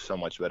feel so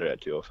much better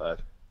at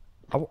 205.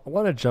 I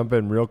want to jump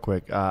in real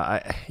quick.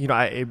 That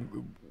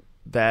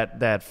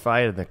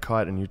fight and the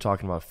cut, and you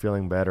talking about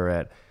feeling better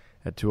at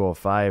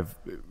 205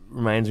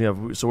 reminds me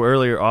of. So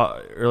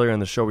earlier in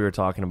the show, we were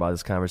talking about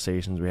these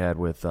conversations we had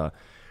with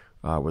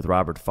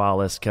Robert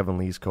Follis, Kevin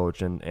Lee's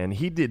coach, and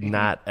he did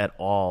not at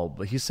all.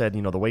 But he said,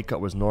 the weight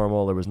cut was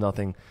normal. There was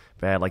nothing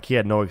bad. Like, he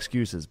had no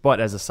excuses. But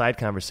as a side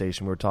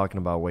conversation, we were talking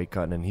about weight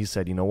cutting, and he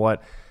said, you know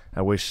what?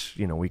 I wish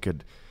we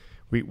could.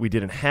 We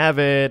didn't have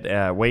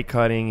it, weight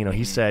cutting.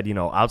 He said,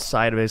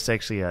 outside of it, it's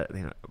actually,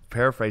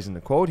 paraphrasing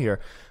the quote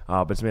here,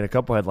 but it's made a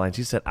couple headlines.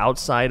 He said,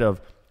 outside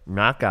of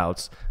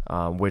knockouts,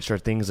 which are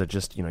things that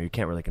just, you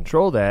can't really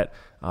control that.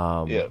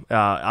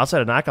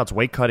 Outside of knockouts,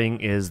 weight cutting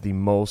is the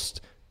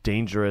most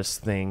dangerous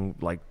thing,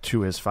 like,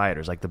 to his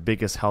fighters, like the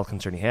biggest health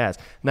concern he has.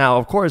 Now,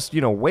 of course,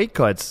 weight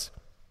cuts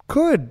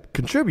could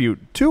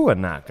contribute to a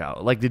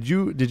knockout. Like, did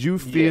you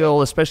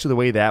feel, especially the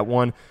way that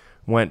one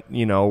went,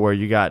 where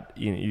you got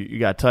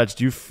touched,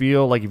 do you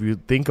feel like, if you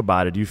think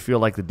about it, do you feel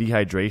like the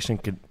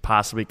dehydration could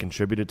possibly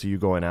contribute to you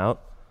going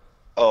out?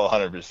 Oh,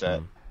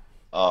 100%.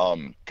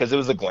 Because it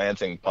was a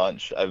glancing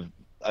punch.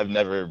 I've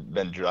never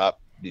been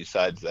dropped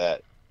besides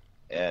that,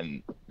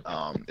 and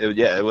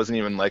it wasn't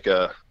even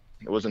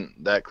it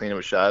wasn't that clean of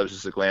a shot. It was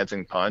just a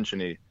glancing punch,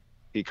 and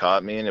he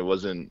caught me, and it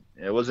wasn't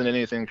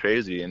anything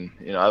crazy, and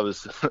I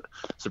was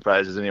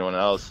surprised as anyone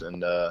else,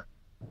 and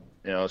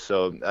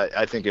so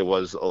I think it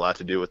was a lot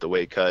to do with the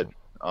weight cut.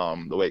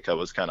 The weight cut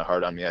was kind of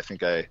hard on me. I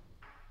think I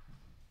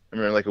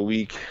remember like a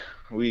week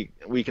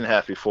and a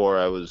half before,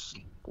 I was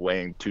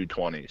weighing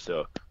 220.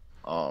 So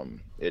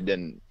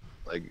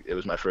it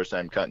was my first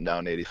time cutting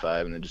down to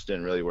 85, and it just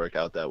didn't really work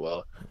out that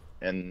well.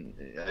 And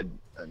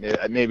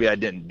maybe I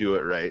didn't do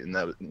it right, and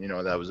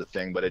that was a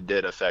thing, but it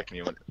did affect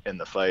me in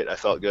the fight. I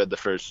felt good the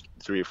first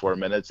 3 or 4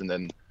 minutes, and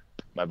then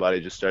my body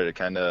just started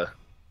kind of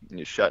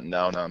shutting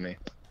down on me.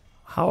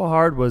 How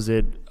hard was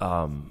it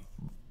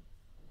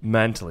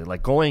mentally?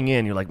 Like, going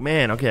in, you're like,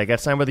 man, okay, I got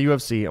signed by the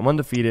UFC. I'm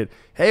undefeated.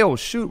 Hey, oh,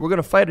 shoot, we're going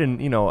to fight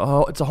in,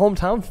 it's a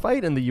hometown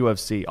fight in the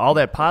UFC. All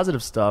that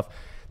positive stuff.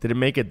 Did it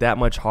make it that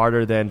much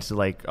harder than to,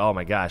 like, oh,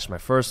 my gosh, my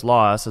first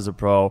loss as a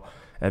pro,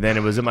 and then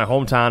it was in my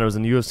hometown, it was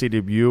in the UFC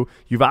debut.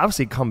 You've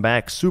obviously come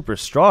back super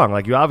strong.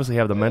 Like, you obviously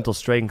have the mental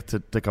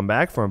strength to come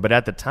back from. But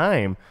at the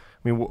time,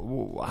 I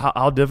mean,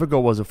 how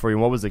difficult was it for you?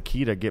 What was the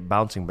key to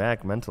bouncing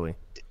back mentally?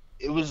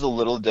 It was a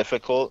little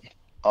difficult.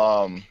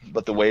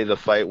 But the way the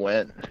fight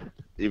went,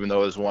 even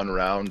though it was one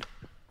round,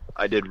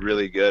 I did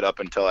really good up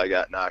until I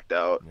got knocked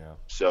out. Yeah.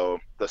 So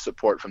the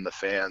support from the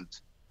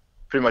fans,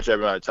 pretty much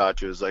everyone I talked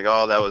to was like,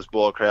 oh, that was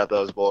bull crap.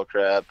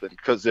 And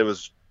because I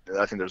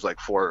think there's like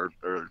 4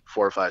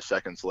 or 5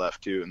 seconds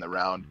left too in the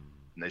round,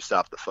 and they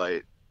stopped the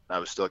fight. I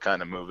was still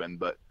kind of moving,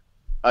 but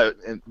it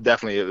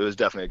was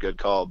definitely a good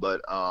call.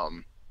 But a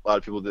lot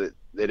of people, they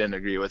didn't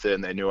agree with it,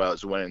 and they knew I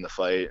was winning the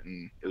fight,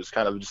 and it was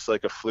kind of just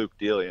like a fluke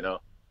deal,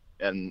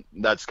 And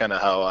that's kind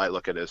of how I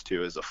look at it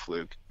too, as a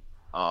fluke.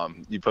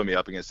 You put me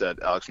up against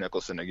that Alex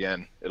Nicholson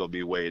again, it'll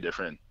be way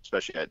different,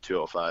 especially at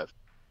 205.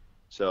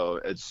 So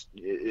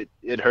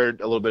it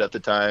hurt a little bit at the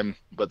time,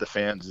 but the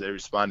fans, they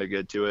responded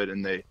good to it,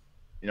 and they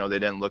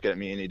didn't look at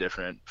me any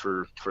different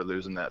for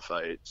losing that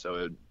fight.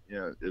 So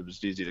it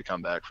was easy to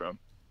come back from.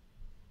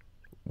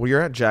 Well,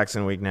 you're at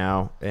Jackson Week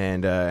now,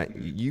 and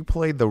you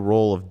played the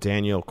role of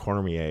Daniel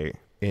Cormier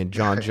in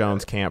John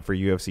Jones' camp for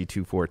UFC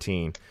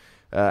 214.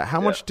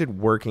 How much did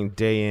working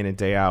day in and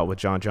day out with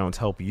John Jones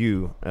help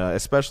you,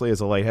 especially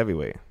as a light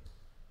heavyweight?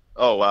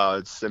 Oh, wow.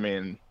 It's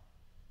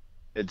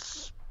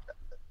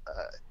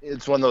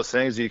one of those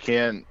things you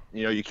can't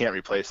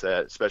replace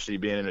that, especially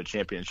being in a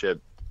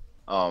championship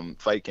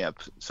fight camp.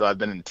 So I've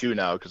been in 2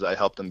 now because I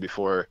helped him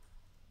before.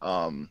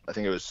 I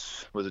think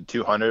was it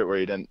 200 where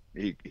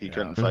he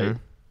couldn't fight,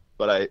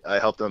 but I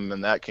helped him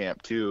in that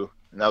camp too,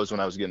 and that was when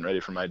I was getting ready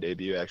for my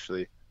debut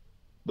actually.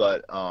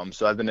 But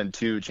so I've been in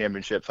 2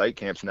 championship fight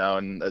camps now,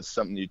 and that's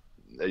something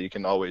that you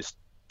can always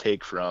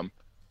take from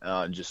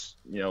just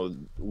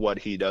what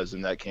he does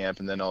in that camp,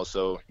 and then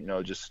also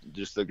just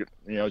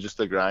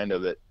the grind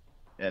of it,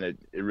 and it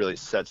really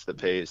sets the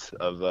pace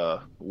of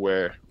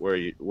where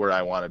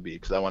I want to be,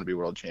 because I want to be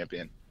world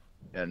champion,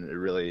 and it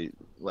really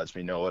lets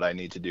me know what I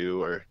need to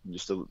do, or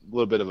just a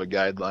little bit of a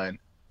guideline.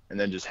 And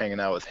then just hanging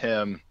out with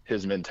him,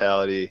 his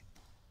mentality,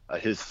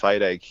 his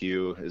fight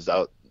IQ is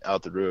out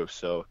the roof.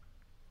 So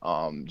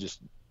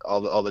just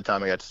all the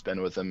time I got to spend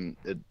with him,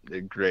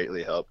 it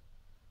greatly helped.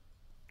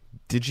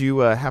 Did you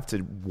have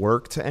to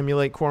work to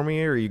emulate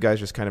Cormier, or are you guys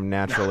just kind of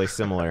naturally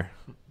similar?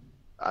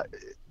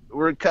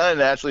 we're kind of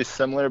naturally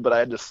similar, but I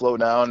had to slow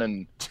down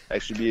and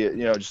actually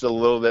be, just a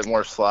little bit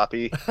more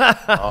sloppy.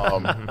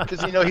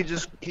 Because he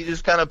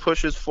just kind of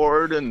pushes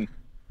forward and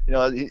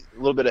a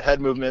little bit of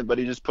head movement, but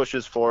he just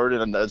pushes forward,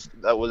 and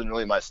that wasn't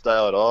really my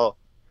style at all.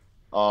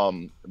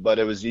 But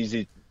it was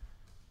easy.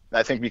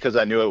 I think because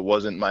I knew it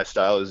wasn't my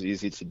style, it was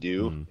easy to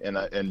do,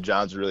 and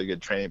John's a really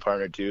good training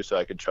partner too, so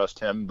I could trust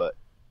him. But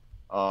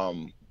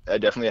I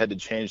definitely had to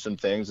change some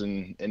things,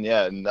 and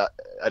I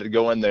had to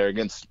go in there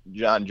against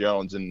John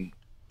Jones and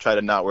try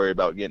to not worry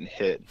about getting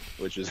hit,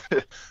 which is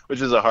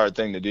a hard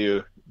thing to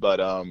do. But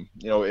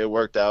it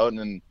worked out,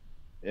 and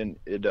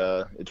it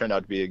turned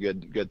out to be a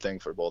good thing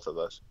for both of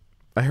us.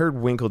 I heard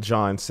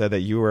Winkeljohn said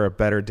that you were a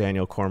better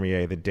Daniel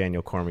Cormier than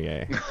Daniel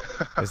Cormier.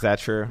 Is that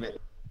true?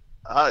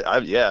 I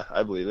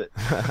believe it.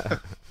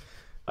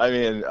 I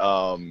mean,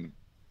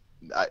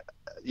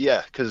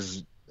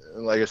 because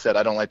like I said,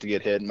 I don't like to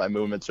get hit. My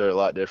movements are a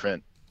lot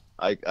different.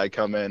 I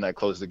come in, I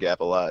close the gap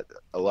a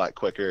lot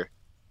quicker.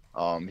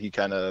 He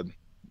kind of,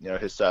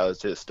 his style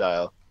is his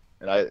style,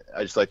 and I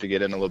just like to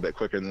get in a little bit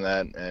quicker than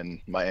that,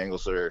 and my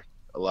angles are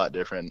a lot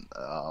different.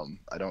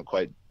 I don't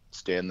quite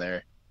stand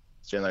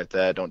like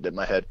that. I don't dip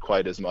my head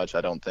quite as much,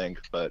 I don't think,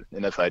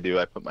 and if I do,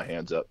 I put my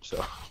hands up.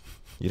 So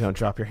you don't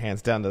drop your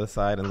hands down to the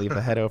side and leave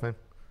the head open?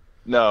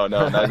 No,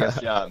 not against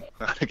John.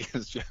 Not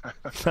against John.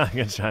 Not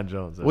against John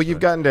Jones. Well, you've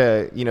gotten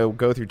to,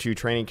 go through 2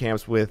 training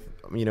camps with,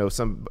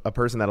 a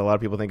person that a lot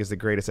of people think is the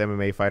greatest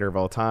MMA fighter of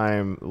all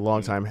time,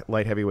 longtime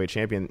light heavyweight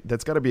champion.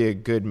 That's got to be a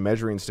good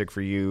measuring stick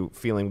for you,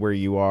 feeling where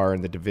you are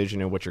in the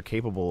division and what you're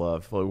capable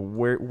of.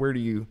 Where do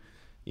you,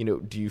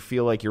 do you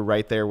feel like you're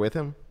right there with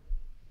him?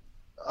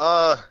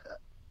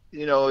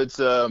 It's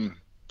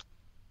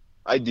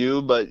I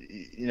do, but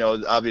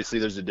obviously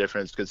there's a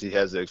difference because he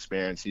has the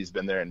experience. He's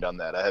been there and done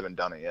that. I haven't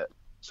done it yet,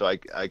 so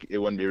it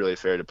wouldn't be really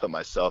fair to put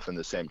myself in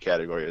the same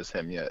category as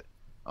him yet,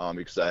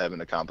 because I haven't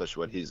accomplished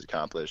what he's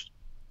accomplished.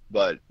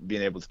 But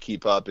being able to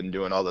keep up and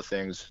doing all the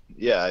things,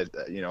 I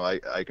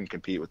can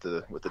compete with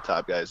the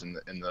top guys in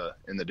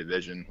the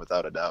division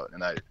without a doubt,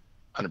 and I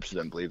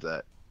 100% believe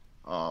that.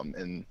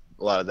 And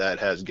a lot of that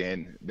has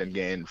been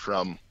gained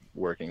from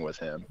working with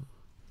him.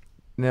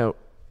 Now,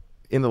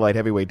 in the light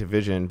heavyweight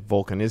division,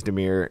 Volkan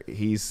Oezdemir,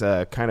 he's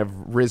kind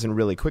of risen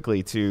really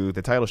quickly to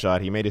the title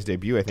shot. He made his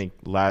debut, I think,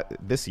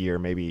 this year,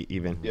 maybe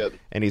even. Yep.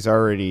 And he's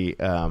already,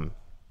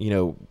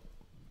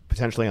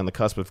 potentially on the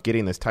cusp of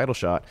getting this title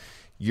shot.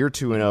 You're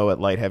 2-0 at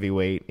light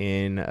heavyweight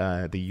in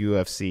the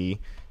UFC.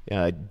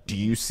 Do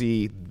you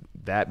see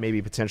that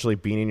maybe potentially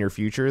being in your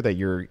future, that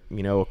you're,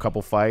 a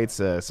couple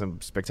fights, some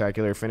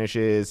spectacular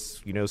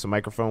finishes, some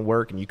microphone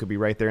work, and you could be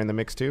right there in the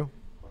mix too?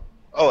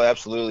 Oh,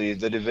 absolutely.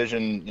 The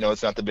division,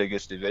 it's not the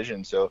biggest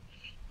division, so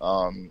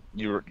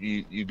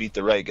you beat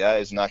the right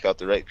guys, knock out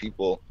the right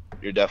people,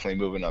 you're definitely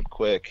moving up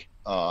quick.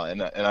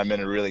 And I'm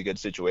in a really good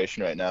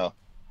situation right now.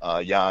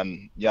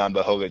 Jan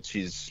Blachowicz,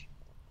 he's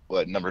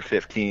number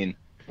 15,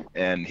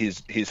 and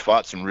he's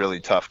fought some really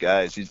tough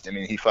guys.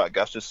 He fought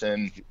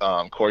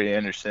Gustafsson, Corey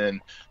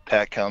Anderson,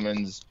 Pat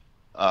Cummins,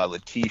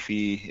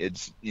 Latifi.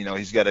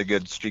 He's got a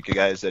good streak of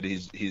guys that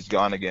he's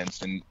gone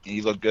against, and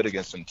he looked good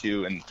against them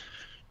too. And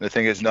the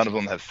thing is, none of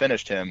them have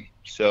finished him.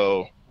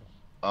 So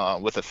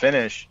with a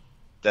finish,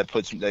 that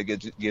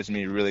gives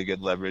me really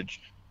good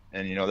leverage.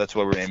 And, that's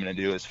what we're aiming to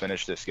do, is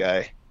finish this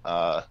guy,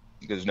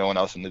 because no one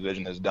else in the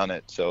division has done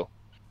it. So,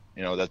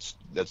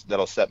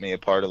 that'll set me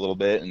apart a little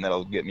bit, and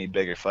that'll get me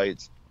bigger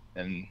fights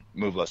and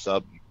move us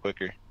up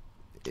quicker.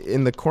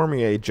 In the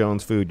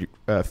Cormier-Jones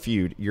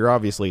feud, you're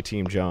obviously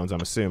Team Jones,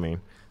 I'm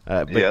assuming.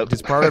 But yep.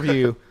 Does part of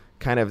you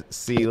kind of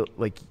see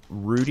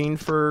rooting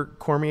for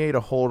Cormier to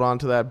hold on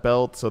to that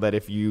belt so that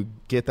if you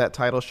get that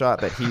title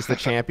shot that he's the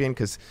champion?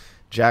 Because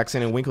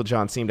Jackson and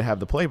Winkeljohn seem to have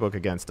the playbook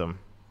against him.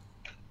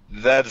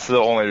 That's the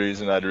only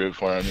reason I'd root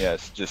for him,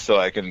 yes, just so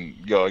I can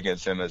go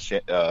against him as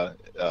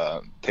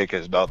take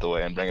his belt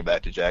away and bring it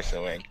back to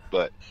Jackson Wink.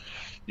 But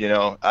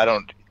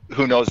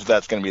who knows if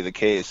that's going to be the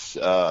case.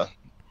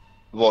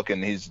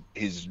 Volkan,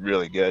 he's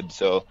really good,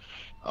 so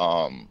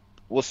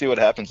we'll see what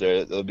happens there.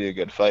 It'll be a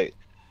good fight,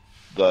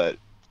 but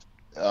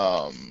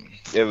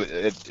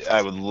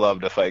I would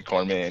love to fight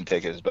Cormier and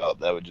take his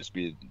belt. That would just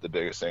be the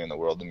biggest thing in the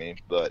world to me.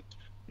 But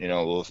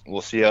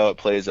we'll see how it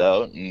plays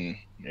out, and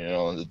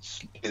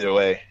it's either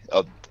way.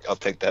 I'll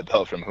take that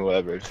belt from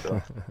whoever.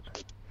 So.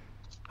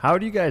 How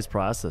do you guys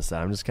process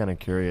that? I'm just kind of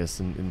curious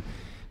in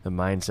the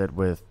mindset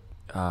with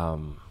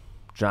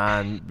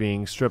John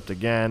being stripped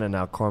again, and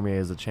now Cormier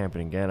is the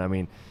champion again. I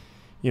mean,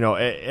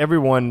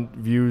 everyone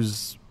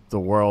views the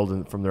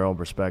world from their own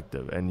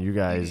perspective, and you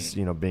guys,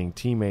 being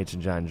teammates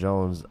in John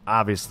Jones,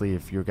 obviously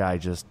if your guy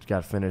just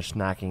got finished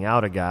knocking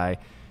out a guy,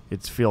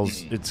 it's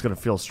going to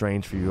feel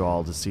strange for you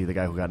all to see the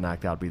guy who got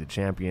knocked out be the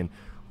champion.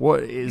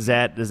 What is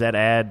that? Does that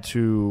add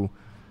to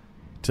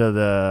gunning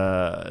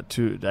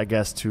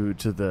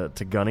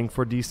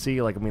for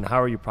DC?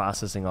 How are you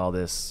processing all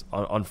this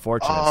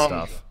unfortunate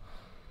stuff?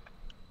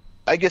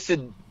 I guess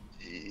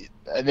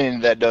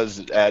that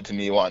does add to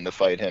me wanting to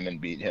fight him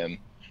and beat him.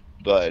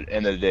 But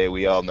end of the day,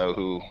 we all know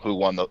who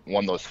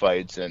won those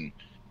fights, and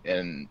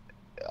and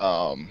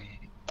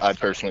I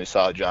personally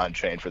saw John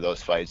train for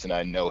those fights, and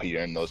I know he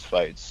earned those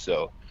fights.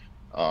 So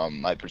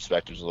my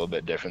perspective is a little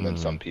bit different than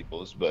some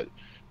people's, but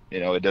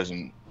it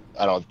doesn't.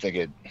 I don't think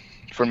it.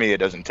 For me, it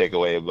doesn't take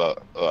away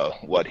about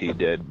what he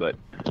did, but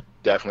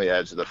definitely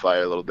adds to the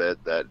fire a little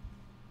bit that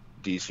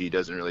DC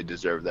doesn't really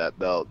deserve that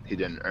belt. He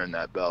didn't earn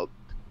that belt,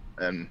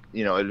 and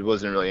it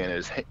wasn't really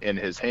in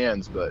his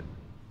hands, but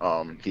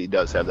he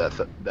does have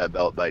that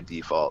belt by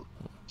default.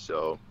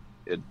 So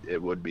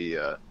it would be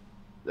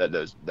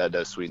that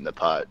does sweeten the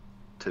pot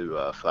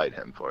to fight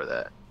him for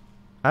that.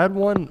 I had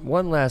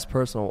one last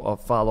personal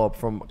follow up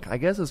from, I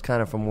guess it's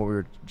kind of from what we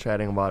were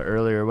chatting about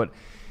earlier, but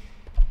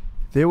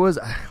there was,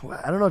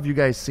 I don't know if you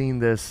guys seen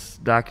this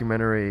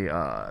documentary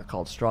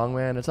called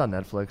Strongman. It's on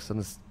Netflix, and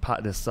this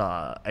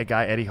a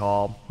guy, Eddie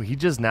Hall, he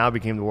just now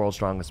became the world's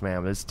strongest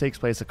man. This takes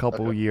place a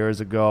couple of years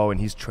ago, and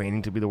he's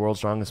training to be the world's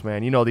strongest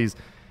man.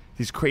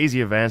 These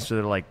crazy events where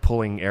they're like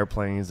pulling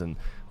airplanes and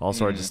all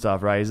sorts of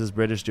stuff, right? He's this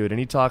British dude, and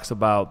he talks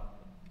about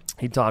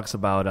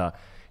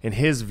in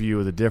his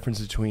view the difference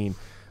between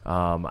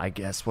I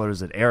guess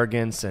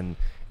arrogance and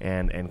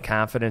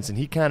confidence. And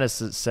he kind of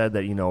said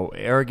that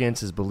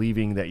arrogance is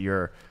believing that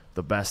you're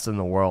the best in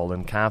the world,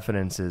 and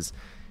confidence is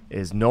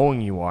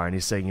knowing you are. And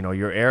he's saying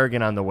you're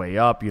arrogant on the way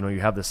up. You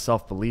have this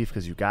self-belief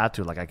because you got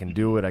to, like, I can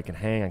do it, I can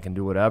hang, I can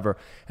do whatever.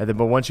 And then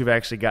but once you've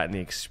actually gotten the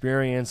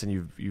experience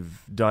and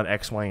you've done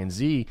X, Y, and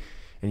Z,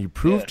 and you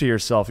prove to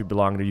yourself you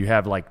belong there, you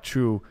have like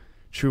true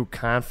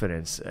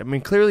confidence. I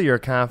mean, clearly you're a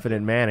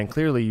confident man, and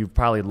clearly you've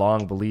probably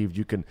long believed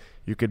you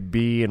could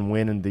be and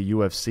win in the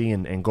UFC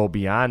and go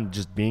beyond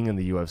just being in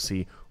the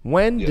UFC.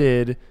 When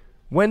do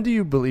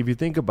you believe, you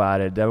think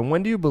about it, Devin,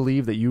 when do you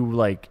believe that you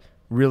like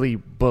really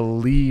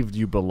believed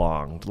you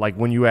belonged? Like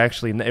when you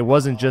actually, it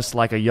wasn't just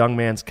like a young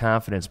man's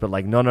confidence, but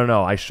like,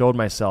 no, I showed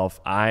myself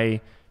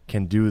I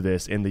can do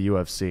this in the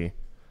UFC.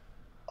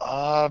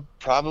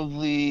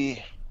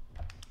 Probably,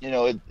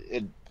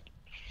 it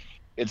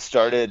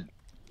started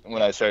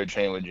when I started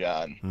training with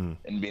John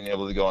and being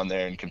able to go in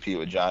there and compete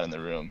with John in the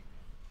room.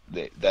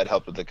 That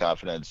helped with the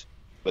confidence,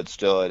 but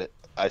still,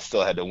 I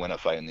still had to win a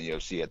fight in the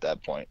UFC at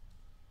that point.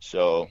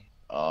 So,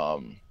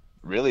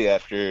 really,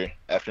 after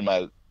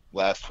my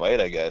last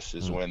fight, I guess,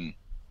 is when,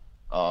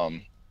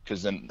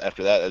 because then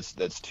after that,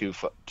 that's two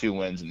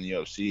wins in the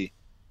UFC.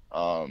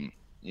 And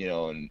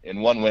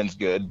one win's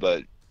good,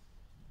 but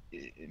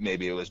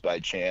maybe it was by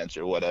chance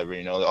or whatever.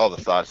 All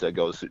the thoughts that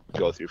go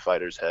through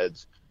fighters'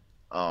 heads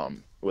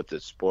with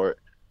this sport,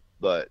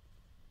 but.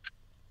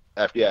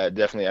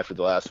 Definitely after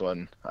the last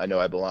one, I know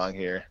I belong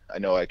here. I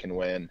know I can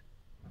win,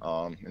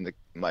 and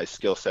my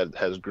skill set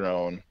has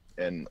grown,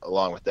 and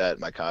along with that,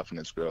 my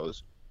confidence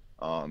grows.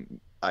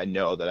 I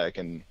know that I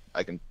can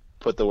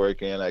put the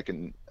work in. I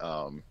can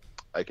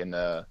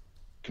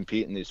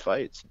compete in these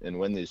fights and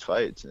win these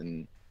fights,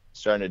 and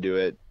starting to do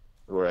it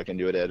where I can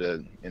do it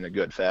in a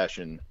good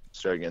fashion.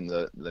 Start getting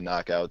the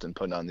knockouts and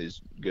putting on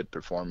these good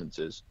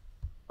performances.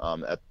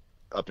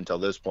 Up until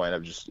this point,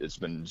 it's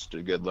been just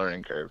a good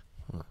learning curve.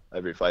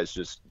 Every fight's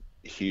just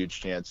a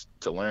huge chance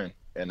to learn,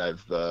 and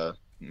I've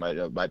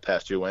my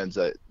past 2 wins,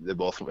 they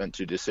both went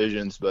to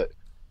decisions, but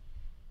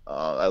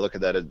I look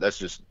at that as that's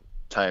just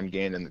time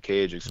gained in the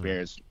cage,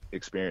 experience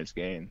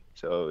gain.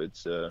 So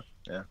it's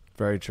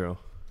very true.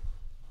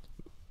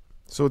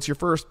 So it's your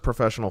first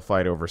professional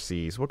fight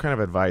overseas. What kind of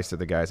advice did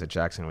the guys at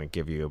Jackson Wink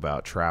give you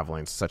about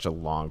traveling such a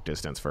long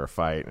distance for a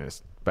fight, and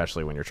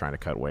especially when you're trying to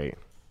cut weight?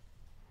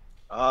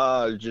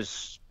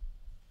 Just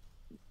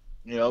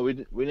we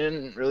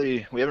haven't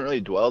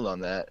really dwelled on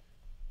that.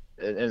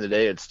 At the end of the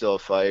day, it's still a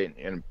fight,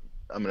 and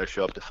I'm going to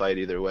show up to fight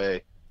either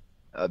way.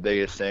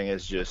 Biggest thing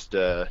is just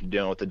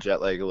dealing with the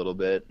jet lag a little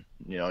bit,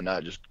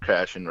 not just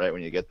crashing right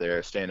when you get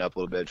there, staying up a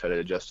little bit, try to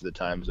adjust to the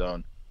time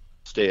zone,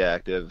 stay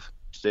active,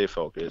 stay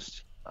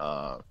focused.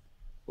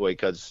 Weight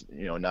cuts,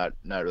 not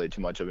really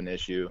too much of an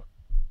issue.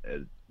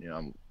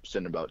 I'm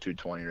sitting about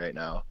 220 right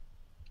now.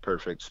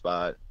 Perfect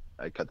spot.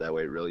 I cut that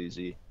weight real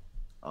easy.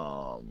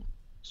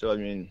 So, I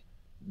mean,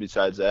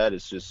 besides that,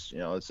 it's just,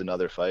 it's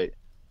another fight,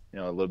 a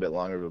little bit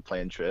longer of a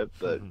plane trip,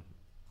 but,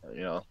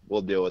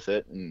 we'll deal with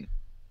it and,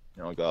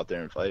 go out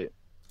there and fight.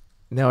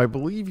 Now, I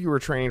believe you were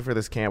training for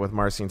this camp with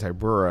Marcin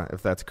Tybura,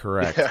 if that's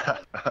correct,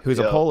 who's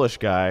a Polish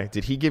guy.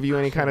 Did he give you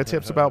any kind of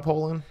tips about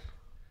Poland?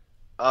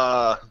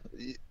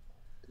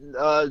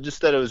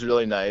 Just that it was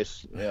really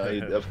nice.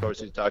 Of course,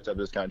 he talked up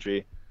his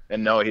country,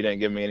 and no, he didn't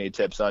give me any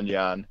tips on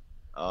John.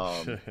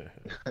 I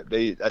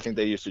think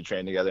they used to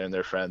train together and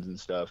they're friends and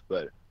stuff,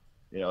 but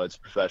it's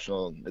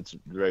professional.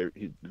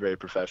 He's very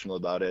professional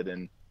about it,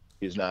 and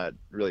he's not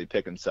really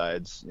picking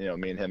sides.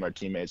 Me and him are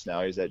teammates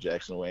now. He's at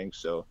Jackson Wink,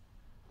 so,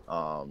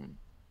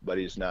 but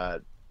he's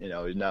not,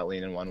 he's not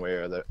leaning one way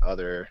or the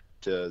other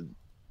to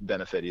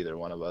benefit either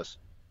one of us,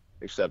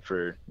 except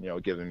for,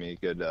 giving me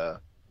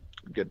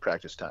good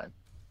practice time,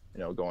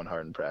 going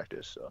hard in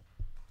practice. So.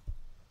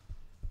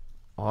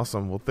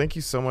 Awesome. Well, thank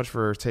you so much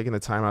for taking the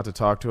time out to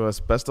talk to us.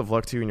 Best of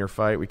luck to you in your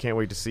fight. We can't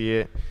wait to see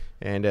it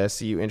and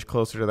see you inch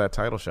closer to that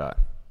title shot.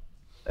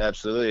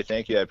 Absolutely.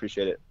 Thank you. I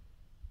appreciate it.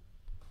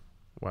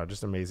 Wow,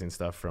 just amazing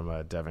stuff from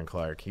Devin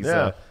Clark. He's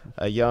Yeah.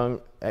 a young.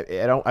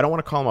 I don't want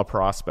to call him a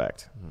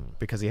prospect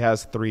because he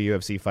has 3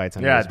 UFC fights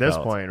under his at this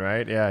belt. point,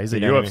 right? Yeah, he's a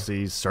You know what I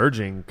UFC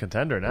surging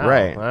contender now.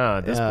 Right. Wow,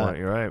 at this point,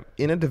 you're right.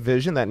 In a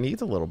division that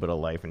needs a little bit of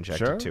life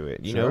injected Sure, to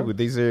it. You sure. know,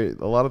 these are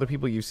a lot of the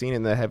people you've seen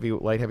in the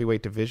light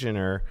heavyweight division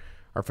are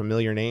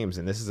familiar names,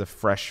 and this is a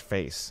fresh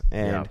face.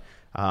 And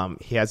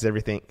he has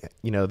everything.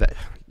 You know that.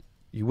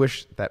 You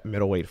wish that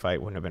middleweight fight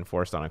wouldn't have been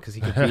forced on him because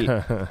he could be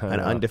an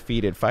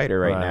undefeated fighter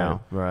right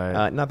now.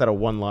 Right. Not that a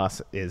one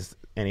loss is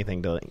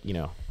anything to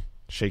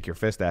shake your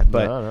fist at,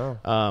 but no.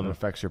 It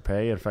affects your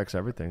pay. It affects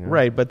everything.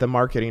 right. But the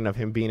marketing of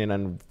him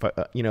being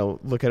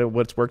look at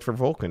what's worked for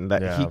Volkan.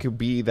 That he could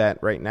be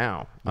that right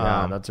now.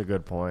 Yeah, that's a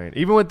good point.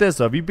 Even with this,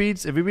 though, if he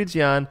beats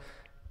Jan,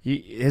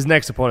 his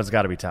next opponent's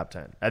got to be top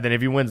 10. And then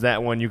if he wins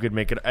that one, you could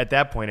make it at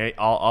that point.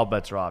 All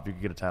bets are off. You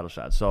could get a title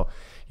shot. So.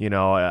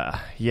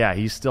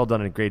 He's still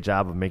done a great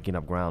job of making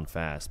up ground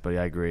fast. But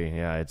I agree.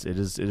 Yeah, it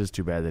is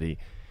too bad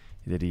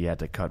that he had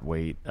to cut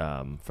weight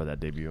for that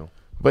debut.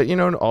 But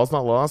all's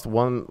not lost.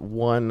 One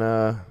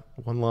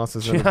loss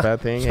isn't a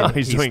bad thing. And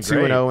he's doing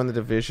 2-0 in the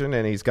division,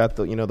 and he's got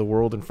the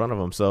world in front of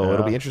him. So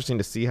it'll be interesting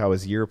to see how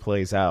his year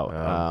plays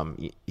out.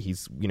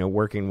 He's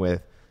working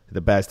with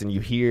the best, and you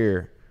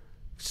hear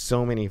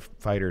so many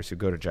fighters who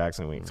go to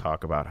Jackson Wink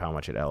talk about how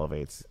much it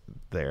elevates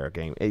their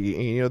game.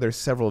 There's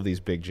several of these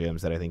big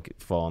gyms that I think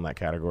fall in that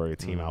category.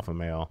 Team Alpha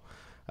Male,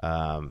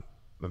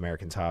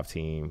 American Top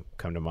Team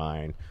come to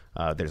mind.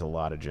 There's a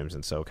lot of gyms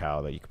in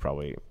SoCal that you could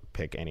probably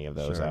pick any of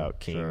those out.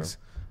 Kings.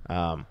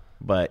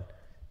 But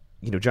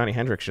Johnny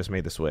Hendricks just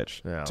made the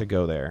switch to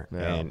go there.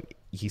 Yeah. And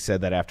he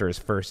said that after his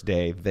first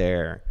day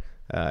there,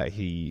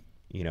 he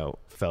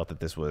felt that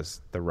this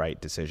was the right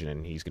decision,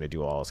 and he's going to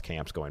do all his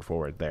camps going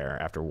forward there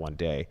after one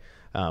day.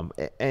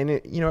 And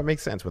it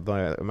makes sense with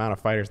the amount of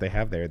fighters they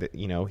have there that,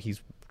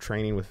 he's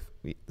training with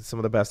some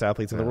of the best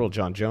athletes in the world,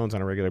 John Jones,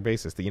 on a regular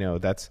basis.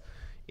 That's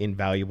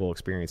invaluable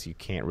experience you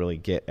can't really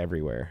get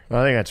everywhere.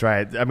 Well, I think that's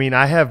right. I mean,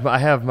 I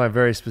have my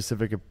very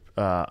specific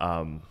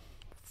from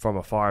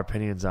afar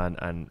opinions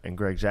on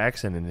Greg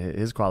Jackson and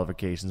his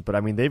qualifications, but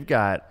I mean, they've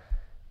got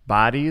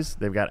bodies,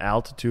 they've got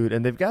altitude,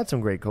 and they've got some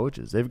great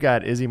coaches. They've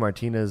got Izzy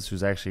Martinez,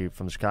 who's actually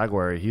from the Chicago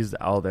area. He's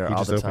out there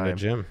all the time. He just opened a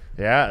gym.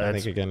 Yeah, I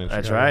think again in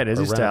that's Chicago, right.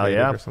 Izzy style,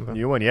 yeah.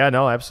 You win. Yeah,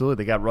 no,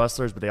 absolutely. They got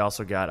wrestlers, but they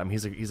also got.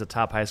 He's a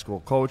top high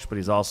school coach, but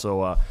he's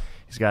also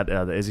he's got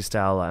the Izzy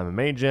style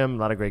MMA gym. A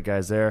lot of great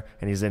guys there,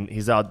 and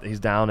he's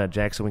down at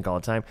Jackson Wink all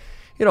the time.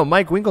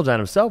 Mike Winkeljohn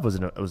himself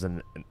was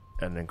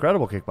an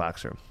incredible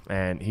kickboxer,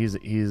 and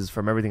he's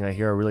from everything I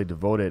hear a really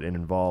devoted and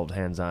involved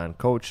hands-on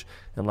coach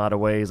in a lot of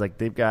ways. Like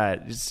they've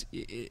got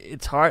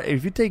it's hard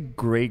if you take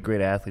great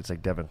athletes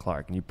like Devin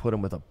Clark and you put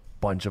him with a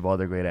bunch of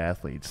other great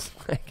athletes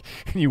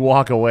and you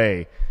walk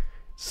away,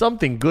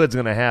 something good's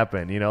gonna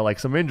happen, like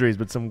some injuries,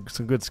 but some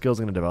good skills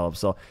are gonna develop.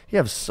 So you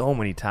have so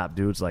many top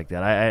dudes like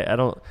that. I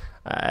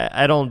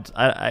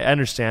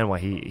understand why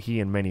he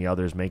and many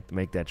others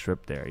make that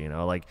trip there,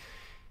 like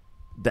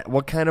that.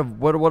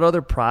 What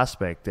other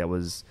prospect that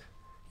was,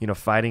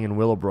 fighting in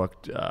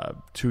Willowbrook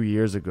 2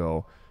 years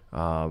ago,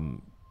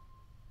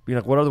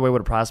 what other way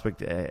would a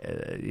prospect,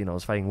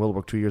 was fighting in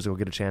Willowbrook 2 years ago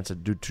get a chance to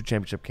do 2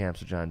 championship camps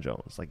with John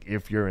Jones? Like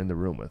if you're in the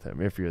room with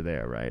him, if you're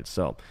there, right?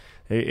 So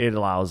it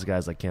allows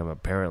guys like him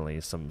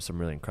apparently some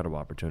really incredible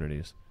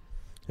opportunities.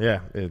 Yeah,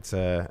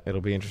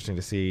 it'll be interesting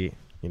to see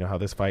how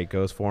this fight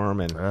goes for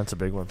him. And that's a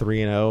big one.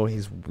 3-0,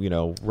 he's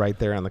right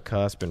there on the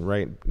cusp and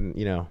right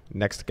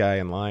next guy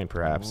in line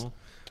perhaps.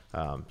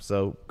 Mm-hmm.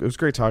 So it was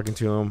great talking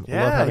to him.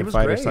 Yeah, Love having he was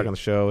fighters great. talk on the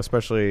show,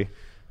 especially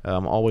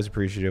always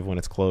appreciative when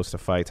it's close to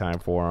fight time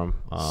for him.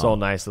 So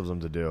nice of him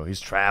to do. He's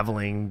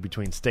traveling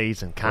between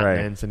states and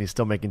continents, and he's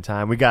still making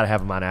time. We got to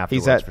have him on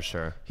afterwards for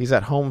sure. He's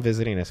at home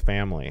visiting his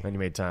family. And he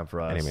made time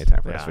for us.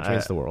 Which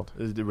means the world.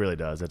 It really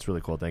does. That's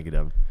really cool. Thank you,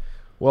 Devin.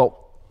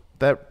 Well,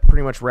 that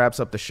pretty much wraps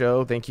up the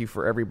show. Thank you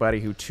for everybody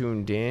who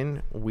tuned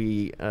in.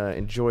 We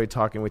enjoyed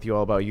talking with you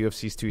all about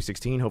UFC's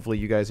 216. Hopefully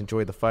you guys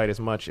enjoyed the fight as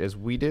much as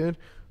we did.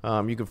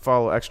 You can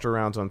follow Extra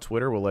Rounds on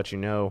Twitter. We'll let you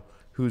know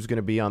who's going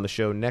to be on the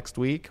show next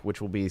week,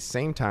 which will be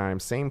same time,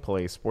 same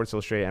place, Sports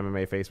Illustrated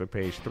MMA Facebook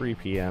page, 3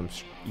 p.m.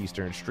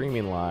 Eastern,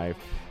 streaming live.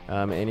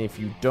 And if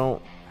you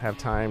don't have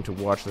time to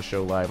watch the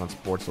show live on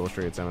Sports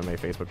Illustrated's MMA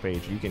Facebook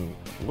page, you can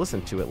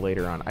listen to it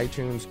later on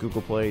iTunes,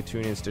 Google Play,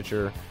 TuneIn,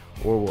 Stitcher,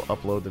 or we'll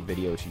upload the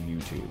video to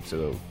YouTube.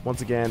 So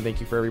once again, thank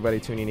you for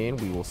everybody tuning in.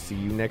 We will see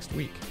you next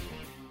week.